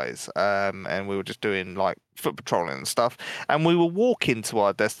exercise, and we were just doing like foot patrolling and stuff. And we were walking to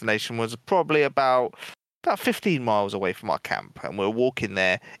our destination, was probably about 15 miles away from our camp, and we were walking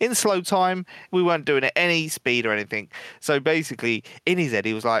there in slow time. We weren't doing it any speed or anything. So basically, in his head,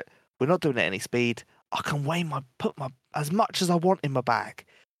 he was like, "We're not doing it any speed. I can put as much as I want in my bag."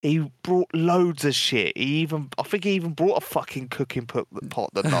 He brought loads of shit. I think he even brought a fucking cooking pot,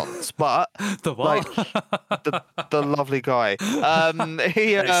 the nonce. But the what? Like the lovely guy.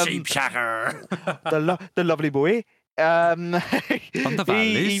 The sheep shacker. The lovely boy. From the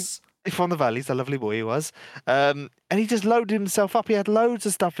valleys. From the valleys, the lovely boy he was. And he just loaded himself up. He had loads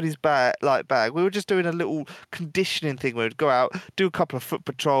of stuff in his bag. We were just doing a little conditioning thing where we'd go out, do a couple of foot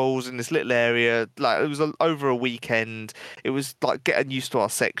patrols in this little area. Like, it was over a weekend. It was like getting used to our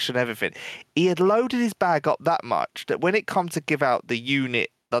section, everything. He had loaded his bag up that much that when it come to give out the unit,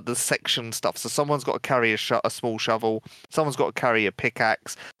 like the section stuff, so someone's got to carry a small shovel, someone's got to carry a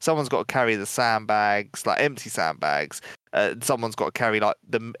pickaxe, someone's got to carry the sandbags, like empty sandbags, someone's got to carry like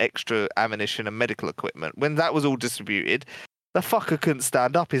the extra ammunition and medical equipment. When that was all distributed, the fucker couldn't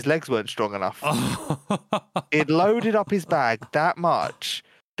stand up. His legs weren't strong enough. He'd loaded up his bag that much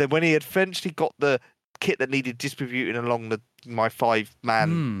that when he had eventually got the kit that needed distributing along my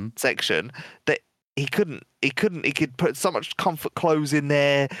 5-man section, that he couldn't. He could put so much comfort clothes in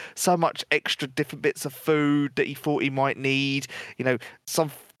there, so much extra different bits of food that he thought he might need. It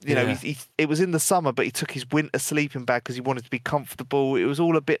was in the summer, but he took his winter sleeping bag because he wanted to be comfortable. It was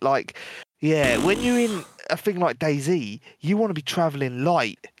all a bit like, when you're in a thing like DayZ, you want to be traveling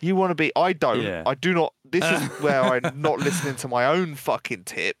light. You want to be, I do not, this is where I'm not listening to my own fucking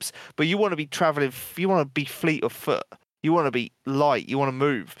tips, but you want to be traveling, you want to be fleet of foot. You want to be light. You want to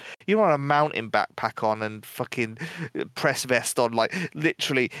move. You don't want a mountain backpack on and fucking press vest on. Like,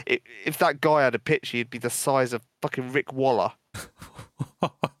 literally, if that guy had a picture, he'd be the size of fucking Rick Waller.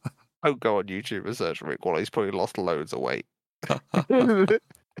 Don't go on YouTube and search Rick Waller. He's probably lost loads of weight. I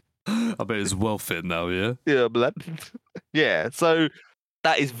bet he's well fit now, yeah? Yeah, but yeah, so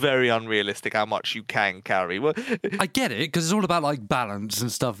that is very unrealistic how much you can carry. Well, I get it, because it's all about like balance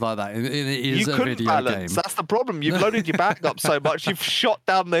and stuff like that. It is a video balance. game. That's the problem. You've loaded your bag up so much, you've shot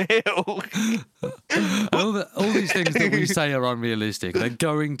down the hill. all these things that we say are unrealistic, they're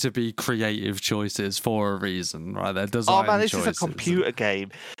going to be creative choices for a reason, right? They're design this choices. is a computer game.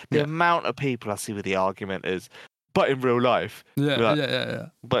 The amount of people I see with the argument is, but in real life. Yeah.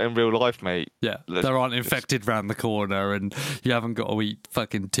 But in real life, mate. Yeah, there aren't infected round the corner and you haven't got to eat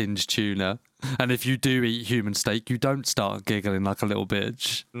fucking tinged tuna. And if you do eat human steak, you don't start giggling like a little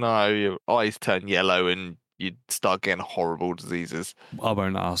bitch. No, your eyes turn yellow and you start getting horrible diseases. I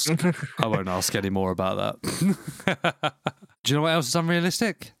won't ask. I won't ask any more about that. Do you know what else is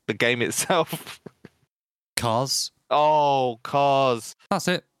unrealistic? The game itself. Cars. Oh, cars. That's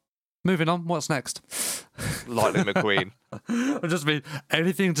it. Moving on. What's next? Lightning McQueen. I just mean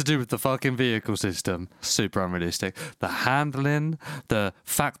anything to do with the fucking vehicle system, super unrealistic. The handling, the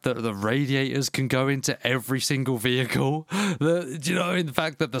fact that the radiators can go into every single vehicle, do you know, the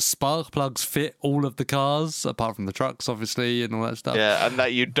fact that the spark plugs fit all of the cars, apart from the trucks, obviously, and all that stuff. Yeah, and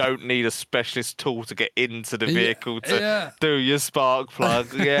that you don't need a specialist tool to get into the vehicle to do your spark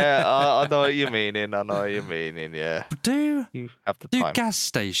plug. Yeah, I know what you're meaning. Yeah. Do have the time. gas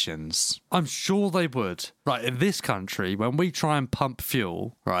stations? I'm sure they would. Right, in this country, when we try and pump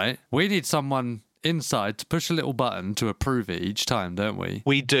fuel, right, we need someone inside to push a little button to approve it each time, don't we?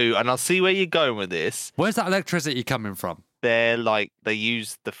 We do, and I'll see where you're going with this. Where's that electricity coming from? They're like, they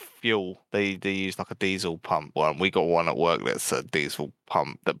use the fuel. They use like a diesel pump one. We got one at work that's a diesel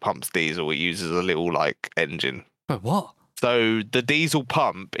pump that pumps diesel. It uses a little like engine. But what? So the diesel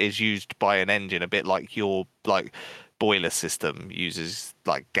pump is used by an engine, a bit like your like boiler system uses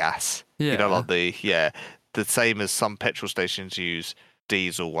like gas. Yeah. You know, like the same as some petrol stations use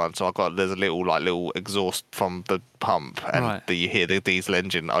diesel one. So there's a little exhaust from the pump, and you hear the diesel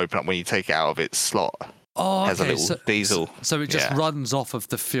engine open up when you take it out of its slot. Oh, okay. Has a little diesel. So it just runs off of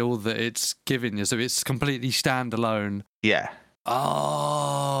the fuel that it's giving you. So it's completely standalone. Yeah.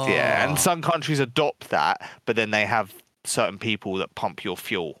 Oh. Yeah, and some countries adopt that, but then they have certain people that pump your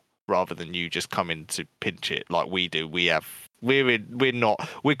fuel rather than you just coming to pinch it like we do. We're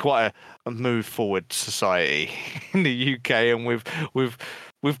quite a move forward society in the UK, and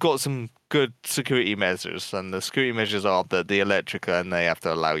we've got some good security measures, and the security measures are the electric, and they have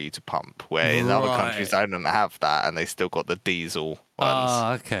to allow you to pump, where in other countries they don't have that, and they still got the diesel ones.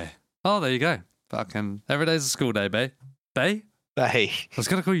 Oh, okay. Oh, there you go. Fucking every day's a school day, babe. Babe? Hey. I was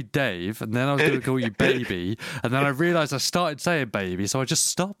going to call you Dave, and then I was going to call you Baby, and then I realised I started saying Baby, so I just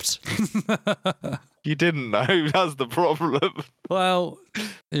stopped. You didn't know, that's the problem. Well,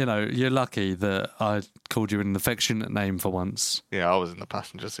 you know, you're lucky that I called you an affectionate name for once. Yeah, I was in the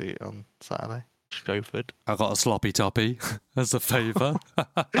passenger seat on Saturday. Chauffeured. I got a sloppy toppy as a favour.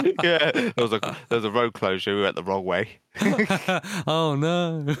 Yeah, there was a road closure. We went the wrong way. Oh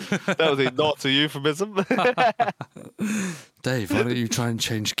no! That was not a euphemism. Dave, why don't you try and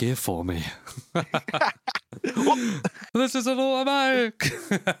change gear for me? This is an automatic.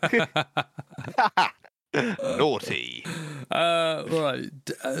 Naughty. Right.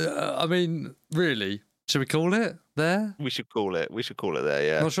 I mean, really, should we call it there? We should call it there,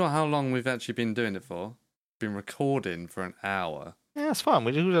 yeah. I'm not sure how long we've actually been doing it for. Been recording for an hour. Yeah, that's fine.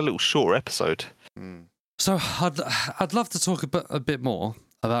 We did a little short episode. So I'd love to talk a bit more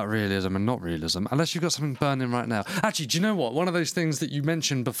about realism and not realism, unless you've got something burning right now. Actually, do you know what? One of those things that you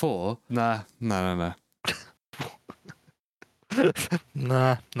mentioned before. Nah. No.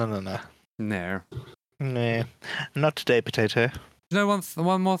 Nah. Not today, potato. You know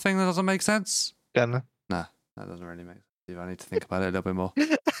one more thing that doesn't make sense? Gonna. Nah, that doesn't really make sense. I need to think about it a little bit more.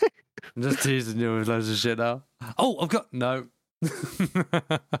 I'm just teasing you with loads of shit now. Oh, I've got... No.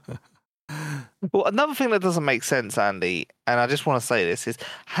 Well, another thing that doesn't make sense, Andy, and I just want to say this, is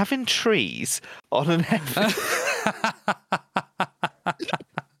having trees on an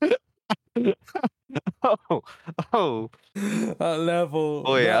That level,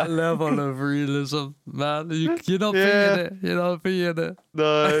 yeah. That level of realism, man. You're not feeling it. You're not feeling it.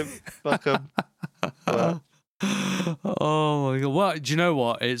 No, fuck 'em. Well. Oh my god! Well, do you know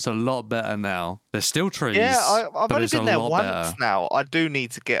what? It's a lot better now. There's still trees. Yeah, I've only been there once better. now. I do need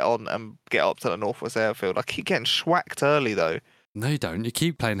to get on and get up to the Northwest Airfield. I keep getting schwacked early though. No, you don't. You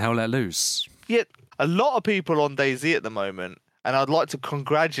keep playing Hell Let Loose. Yet a lot of people on DayZ at the moment, and I'd like to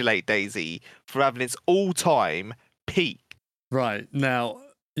congratulate DayZ for having its all-time peak. Right now,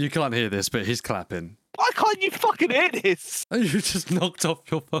 you can't hear this, but he's clapping. Why can't you fucking hear this? You just knocked off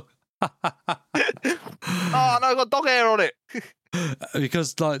your phone. Oh no, I got dog hair on it.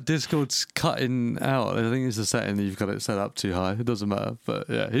 Because like Discord's cutting out. I think it's a setting that you've got it set up too high. It doesn't matter. But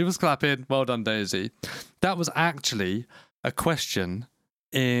yeah, he was clapping. Well done, DayZ. That was actually a question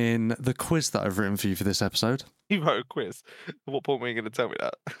in the quiz that I've written for you for this episode. You wrote a quiz. At what point were you going to tell me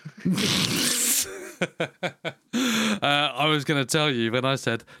that? I was going to tell you when I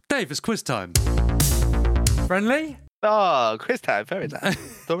said, Dave, it's quiz time. Friendly? Oh, quiz time. Very nice.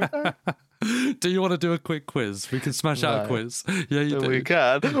 Story time. Do you want to do a quick quiz? We can smash out a quiz. Yeah, you do. We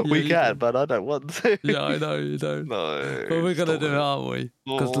can, but I don't want to. Yeah, I know you don't. No. But we're going to do it, aren't we?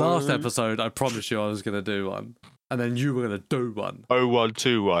 Because last episode, I promised you I was going to do one. And then you were going to do one.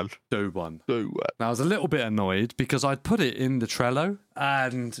 0121. Do one. Do one. Now, I was a little bit annoyed because I'd put it in the Trello,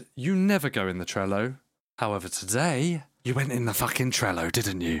 and you never go in the Trello. However, today, you went in the fucking Trello,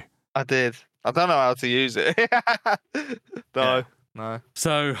 didn't you? I did. I don't know how to use it. No. No.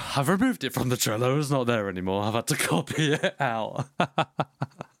 So I've removed it from the Trello. It's not there anymore. I've had to copy it out. I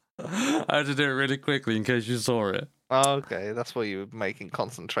had to do it really quickly in case you saw it. Oh, okay, that's why you were making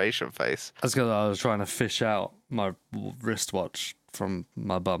concentration face. That's because I was trying to fish out my wristwatch from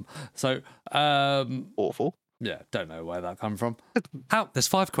my bum. So, Awful. yeah, don't know where that come from. There's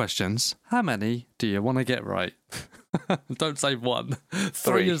 5 questions. How many do you want to get right? Don't say 1.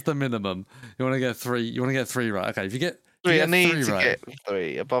 3 is the minimum. You want to get 3. You want to get 3 right. Okay, if you get 3, you I get need 3 to right. get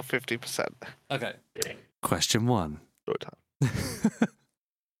 3 above 50%. Okay. Question 1. Good time.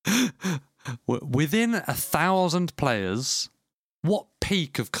 Within 1,000 players, what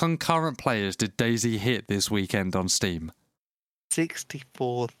peak of concurrent players did DayZ hit this weekend on Steam?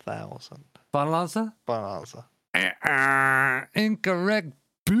 64,000. Final answer? Final answer. Incorrect,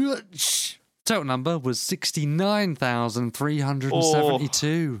 bitch. Total number was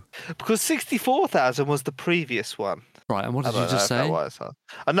 69,372. Because 64,000 was the previous one. Right, and what did you just I don't say? know why it's hard.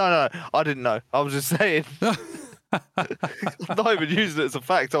 No, I didn't know. I was just saying. I'm not even using it as a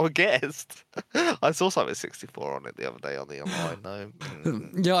fact. I guessed. I saw something 64 on it the other day on the online. No.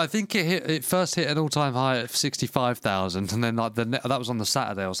 Yeah, I think it first hit an all-time high at 65,000, and then that was on the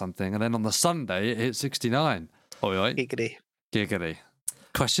Saturday or something, and then on the Sunday it hit 69. All right. Giggity.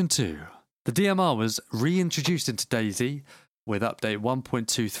 Question 2. The DMR was reintroduced into DayZ with update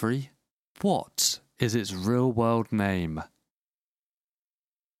 1.23. What is its real-world name?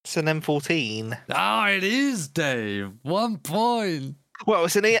 It's an M14. Ah, it is, Dave. 1 point. Well,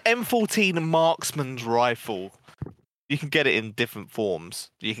 it's an M14 marksman's rifle. You can get it in different forms.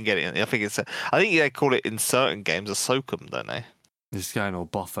 You can get it in. I think they call it in certain games a SOCOM, don't they? He's going all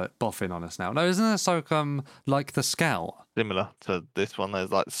boffing on us now. No, isn't a SOCOM like the Scout? Similar to this one.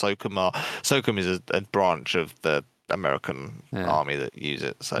 There's like SOCOM. SOCOM is a branch of the American army that use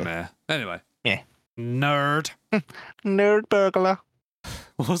it. So yeah. Anyway. Yeah. Nerd. Nerd burglar.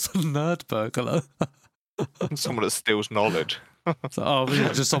 What's a nerd burglar? Someone that steals knowledge.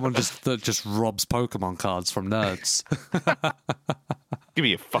 Just someone that just robs Pokemon cards from nerds. Give me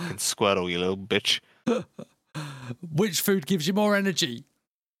your fucking Squirtle, you little bitch. Which food gives you more energy?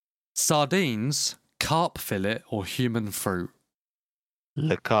 Sardines, carp fillet, or human fruit?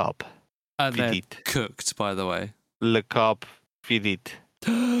 Le carp. And they're cooked, by the way. Le carp fillet.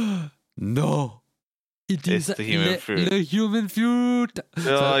 No. It's the human fruit. The human fruit.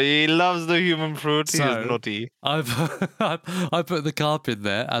 Oh, he loves the human fruit. He is naughty. I put the carp in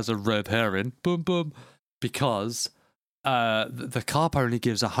there as a red herring. Boom, boom. Because the carp only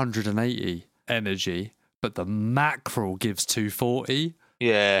gives 180 energy, but the mackerel gives 240.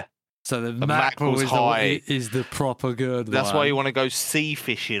 Yeah. So the mackerel is the proper good one. That's why you want to go sea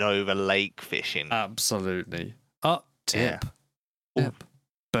fishing over lake fishing. Absolutely. Tip. Yeah. Tip.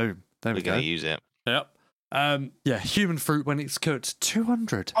 Boom. There we go. We're going to use it. Yep. Human fruit when it's cooked,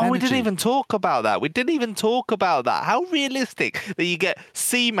 200. Oh, energy. We didn't even talk about that. How realistic that you get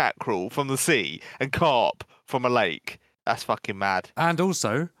sea mackerel from the sea and carp from a lake. That's fucking mad. And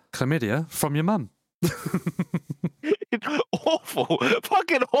also chlamydia from your mum. Awful.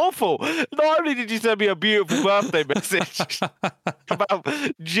 Fucking awful. Not only did you send me a beautiful birthday message about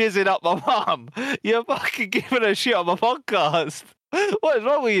jizzing up my mum, you're fucking giving her shit on my podcast. What is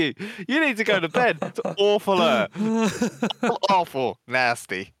wrong with you? You need to go to bed. It's awful. Awful.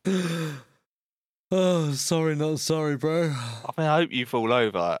 Nasty. Oh, sorry, not sorry, bro. I hope you fall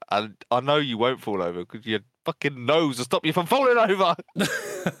over. And I know you won't fall over because your fucking nose will stop you from falling over. What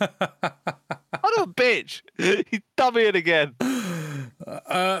a bitch. He's dummying again.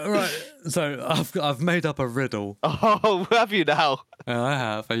 Right. So I've made up a riddle. Oh, have you now? I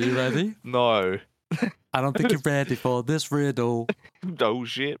have. Are you ready? No. I don't think you're ready for this riddle. No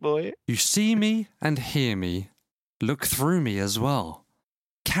shit, boy. You see me and hear me. Look through me as well.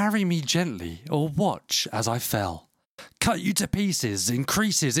 Carry me gently or watch as I fell. Cut you to pieces in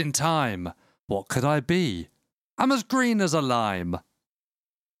creases in time. What could I be? I'm as green as a lime.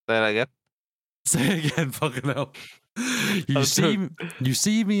 Say that again. Say it again, fucking hell. You see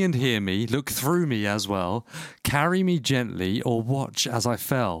me and hear me, look through me as well. Carry me gently or watch as I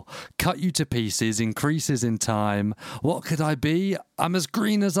fell. Cut you to pieces in creases in time. What could I be? I'm as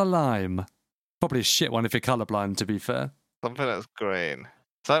green as a lime. Probably a shit one if you're colourblind, to be fair. Something that's green.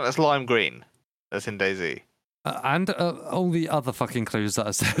 Something that's lime green. That's in DayZ. And all the other fucking clues that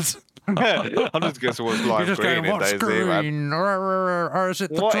I said. I'm just guessing what's lime green in DayZ, man. Or is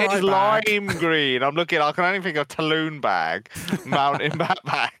it the What is bag? lime green? I can only think of Talon bag, mountain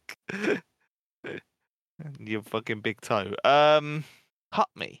backpack. Your fucking big toe. Cut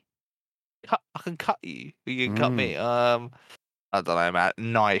me. I can cut you. You can cut me. I don't know, man.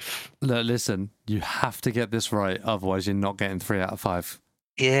 Knife. Look, listen, you have to get this right, otherwise you're not getting 3 out of 5.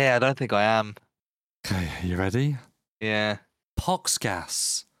 Yeah, I don't think I am. Okay, you ready? Yeah. Pox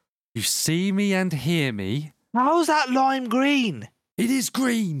gas. You see me and hear me. How's that lime green? It is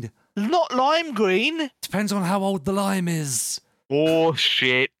green. Not lime green. Depends on how old the lime is. Oh,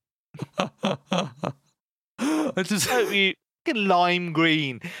 shit. I just... You fucking lime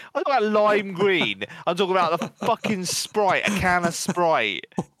green. I'm talking about lime green. I'm talking about the fucking Sprite, a can of Sprite.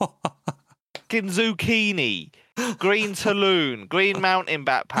 Fucking zucchini. Green Saloon. Green Mountain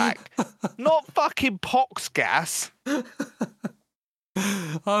backpack. Not fucking pox gas.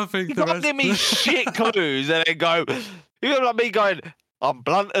 I think You the can't rest... give me shit clues and then go... You're like me going... I'm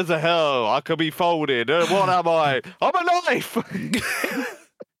blunt as a hell. I could be folded. What am I? I'm a knife.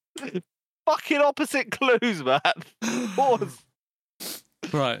 Fucking opposite clues, man. Pause.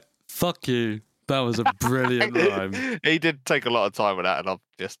 Right. Fuck you. That was a brilliant rhyme. He did take a lot of time with that, and I've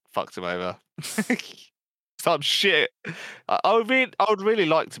just fucked him over. Some shit. I would really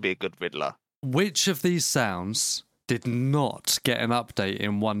like to be a good Riddler. Which of these sounds did not get an update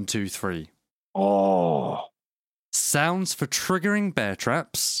in 1.2.3? Oh. Sounds for triggering bear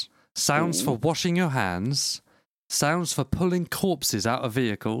traps, sounds for washing your hands, sounds for pulling corpses out of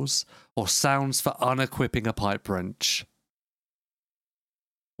vehicles, or sounds for unequipping a pipe wrench.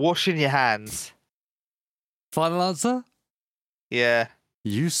 Washing your hands. Final answer? Yeah.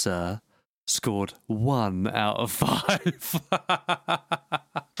 You, sir, scored 1 out of 5. I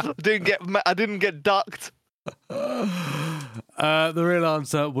didn't get ducked. The real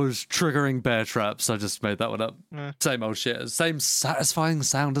answer was triggering bear traps. I just made that one up. Same old shit. Same satisfying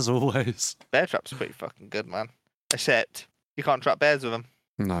sound as always. Bear traps are pretty fucking good, man. Except you can't trap bears with them.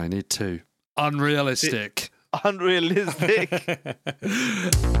 No, I need 2. Unrealistic. Unrealistic.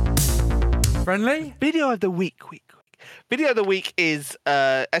 Friendly? Video of the week. Video of the week is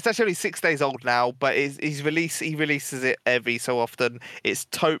it's actually only 6 days old now, but he releases it every so often. It's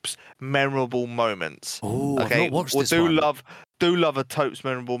Tope's memorable moments. Oh, okay. I've not watched this one. Do love a Tope's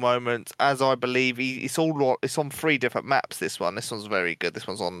memorable moments, as I believe it's on 3 different maps. This one's very good. This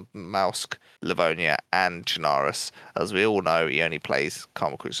one's on Mausk, Livonia, and Chernarus. As we all know, he only plays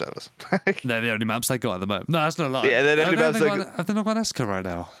Karma Crew servers. They're the only maps they got at the moment. No, that's not a lie. Yeah, they're the only maps have they not got Eska right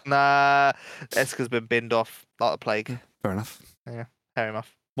now? Nah, Eska's been binned off like the plague. Fair enough. Yeah, fair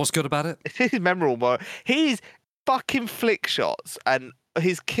enough. What's good about it? His memorable. His fucking flick shots and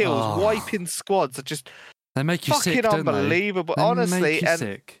his kills, wiping squads are just they make you fucking sick, don't unbelievable. They honestly, make you and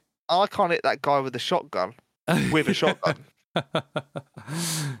sick. I can't hit that guy with a shotgun. With a shotgun.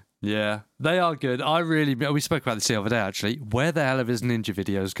 Yeah, they are good. We spoke about this the other day, actually. Where the hell have his ninja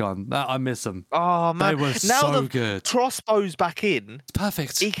videos gone? I miss them. Oh, man. They were now so the good. Crossbow's back in. It's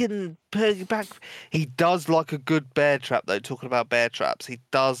perfect. He can put back. He does like a good bear trap, though. Talking about bear traps, he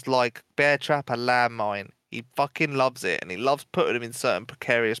does like bear trap and landmine. He fucking loves it, and he loves putting him in certain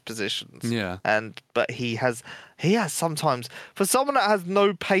precarious positions. Yeah. But he has sometimes, for someone that has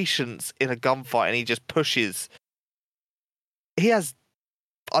no patience in a gunfight and he just pushes, he has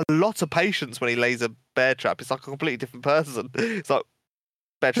a lot of patience when he lays a bear trap. It's like a completely different person. It's like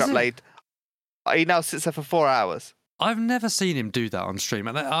bear trap laid. He now sits there for 4 hours. I've never seen him do that on stream,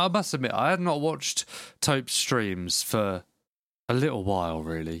 and I must admit I had not watched Tope's streams for a little while,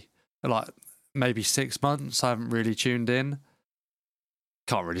 really. Like maybe 6 months. I haven't really tuned in.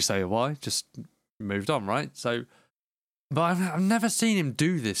 Can't really say why. Just moved on, right? So, but I've never seen him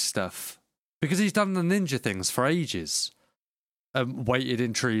do this stuff because he's done the ninja things for ages. Waited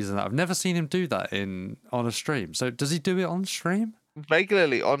in trees and that. I've never seen him do that on a stream. So does he do it on stream?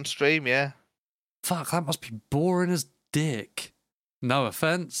 Regularly on stream, yeah. Fuck, that must be boring as dick. No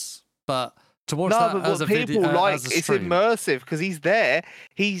offense, but to watch that but as a people video, like as a it's stream. immersive because he's there.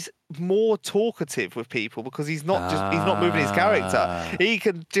 He's more talkative with people because he's not moving his character. He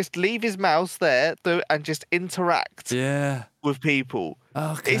can just leave his mouse there and just interact. With people.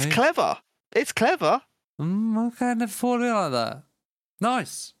 Okay, it's clever. Okay, I never thought of it like that.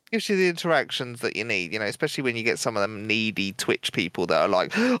 Nice. Gives you the interactions that you need, especially when you get some of them needy Twitch people that are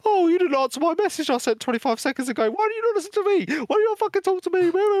like, oh, you didn't answer my message I sent 25 seconds ago. Why do you not listen to me? Why do you not fucking talk to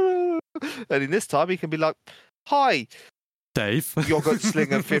me? And in this time, he can be like, hi, Dave. Yogurt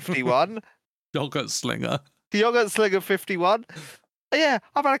Slinger 51. Yogurt Slinger. Yogurt Slinger 51. Yeah,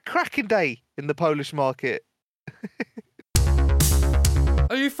 I've had a cracking day in the Polish market.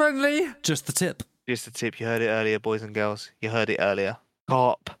 Are you friendly? Just the tip. Just a tip. You heard it earlier, boys and girls. You heard it earlier.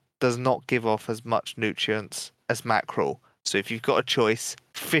 Carp does not give off as much nutrients as mackerel. So if you've got a choice,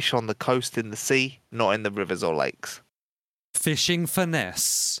 fish on the coast in the sea, not in the rivers or lakes. Fishing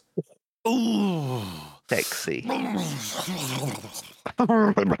finesse. Ooh. Sexy. I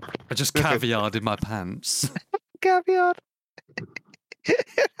just caviared in my pants. Caviar.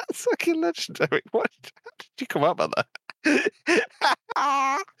 That's fucking legendary. How did you come up with that?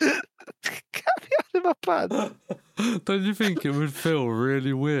 Caviar in my pants. Don't you think it would feel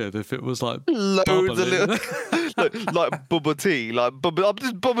really weird if it was like Loads bubbling? of little, like bubba tea, I'm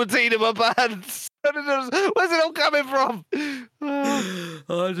just bubba tea in my pants. Where's it all coming from?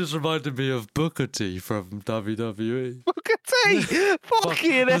 It just reminded me of Booker T from WWE. Booker T,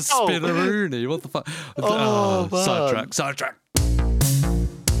 fucking hell, the Spinneroonie. What the fuck? Sidetrack.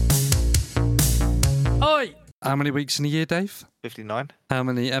 Oi! How many weeks in a year, Dave? 59. How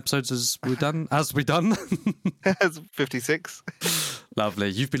many episodes has we done? 56. Lovely.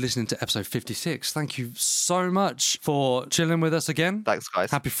 You've been listening to episode 56. Thank you so much for chilling with us again. Thanks,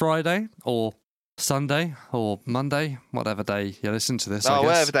 guys. Happy Friday or Sunday or Monday, whatever day you listen to this. I guess.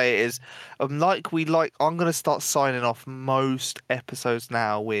 Whatever day it is. I'm going to start signing off most episodes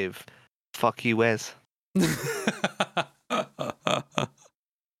now with "Fuck you, Wes."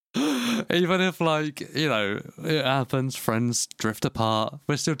 Even if, it happens, friends drift apart,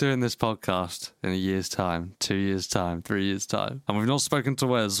 we're still doing this podcast in a year's time, 2 years' time, 3 years' time. And we've not spoken to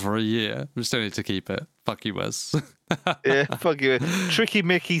Wes for a year. We still need to keep it. Fuck you, Wes. Yeah, fuck you. Tricky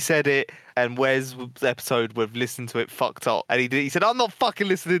Mickey said it, and Wes' episode, we've listened to it fucked up. And he said, I'm not fucking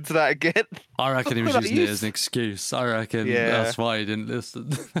listening to that again. I reckon he was using it as an excuse. I reckon that's why he didn't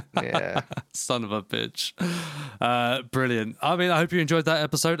listen. Yeah. Son of a bitch. Brilliant. I mean, I hope you enjoyed that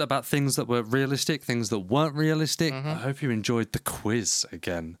episode about things that were realistic, things that weren't realistic. I hope you enjoyed the quiz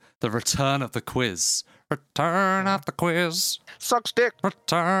again. The return of the quiz. Return of the quiz. Sucks dick.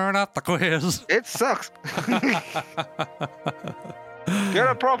 Return of the quiz. It sucks. Get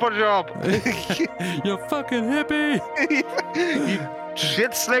a proper job. You fucking hippie. You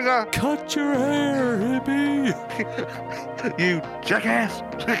shit slinger. Cut your hair, hippie. You jackass.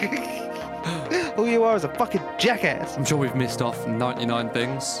 All you are is a fucking jackass. I'm sure we've missed off 99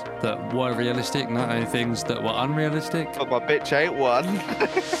 things that were realistic, 99 things that were unrealistic. But my bitch ain't one.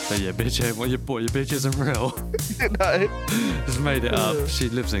 So your bitch ain't what your bitch isn't real. No. Just made it up. She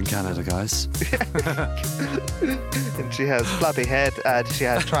lives in Canada, guys. And she has fluffy head and she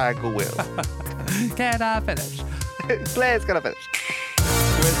has triangle wheels. Can I finish? Blair's gonna finish.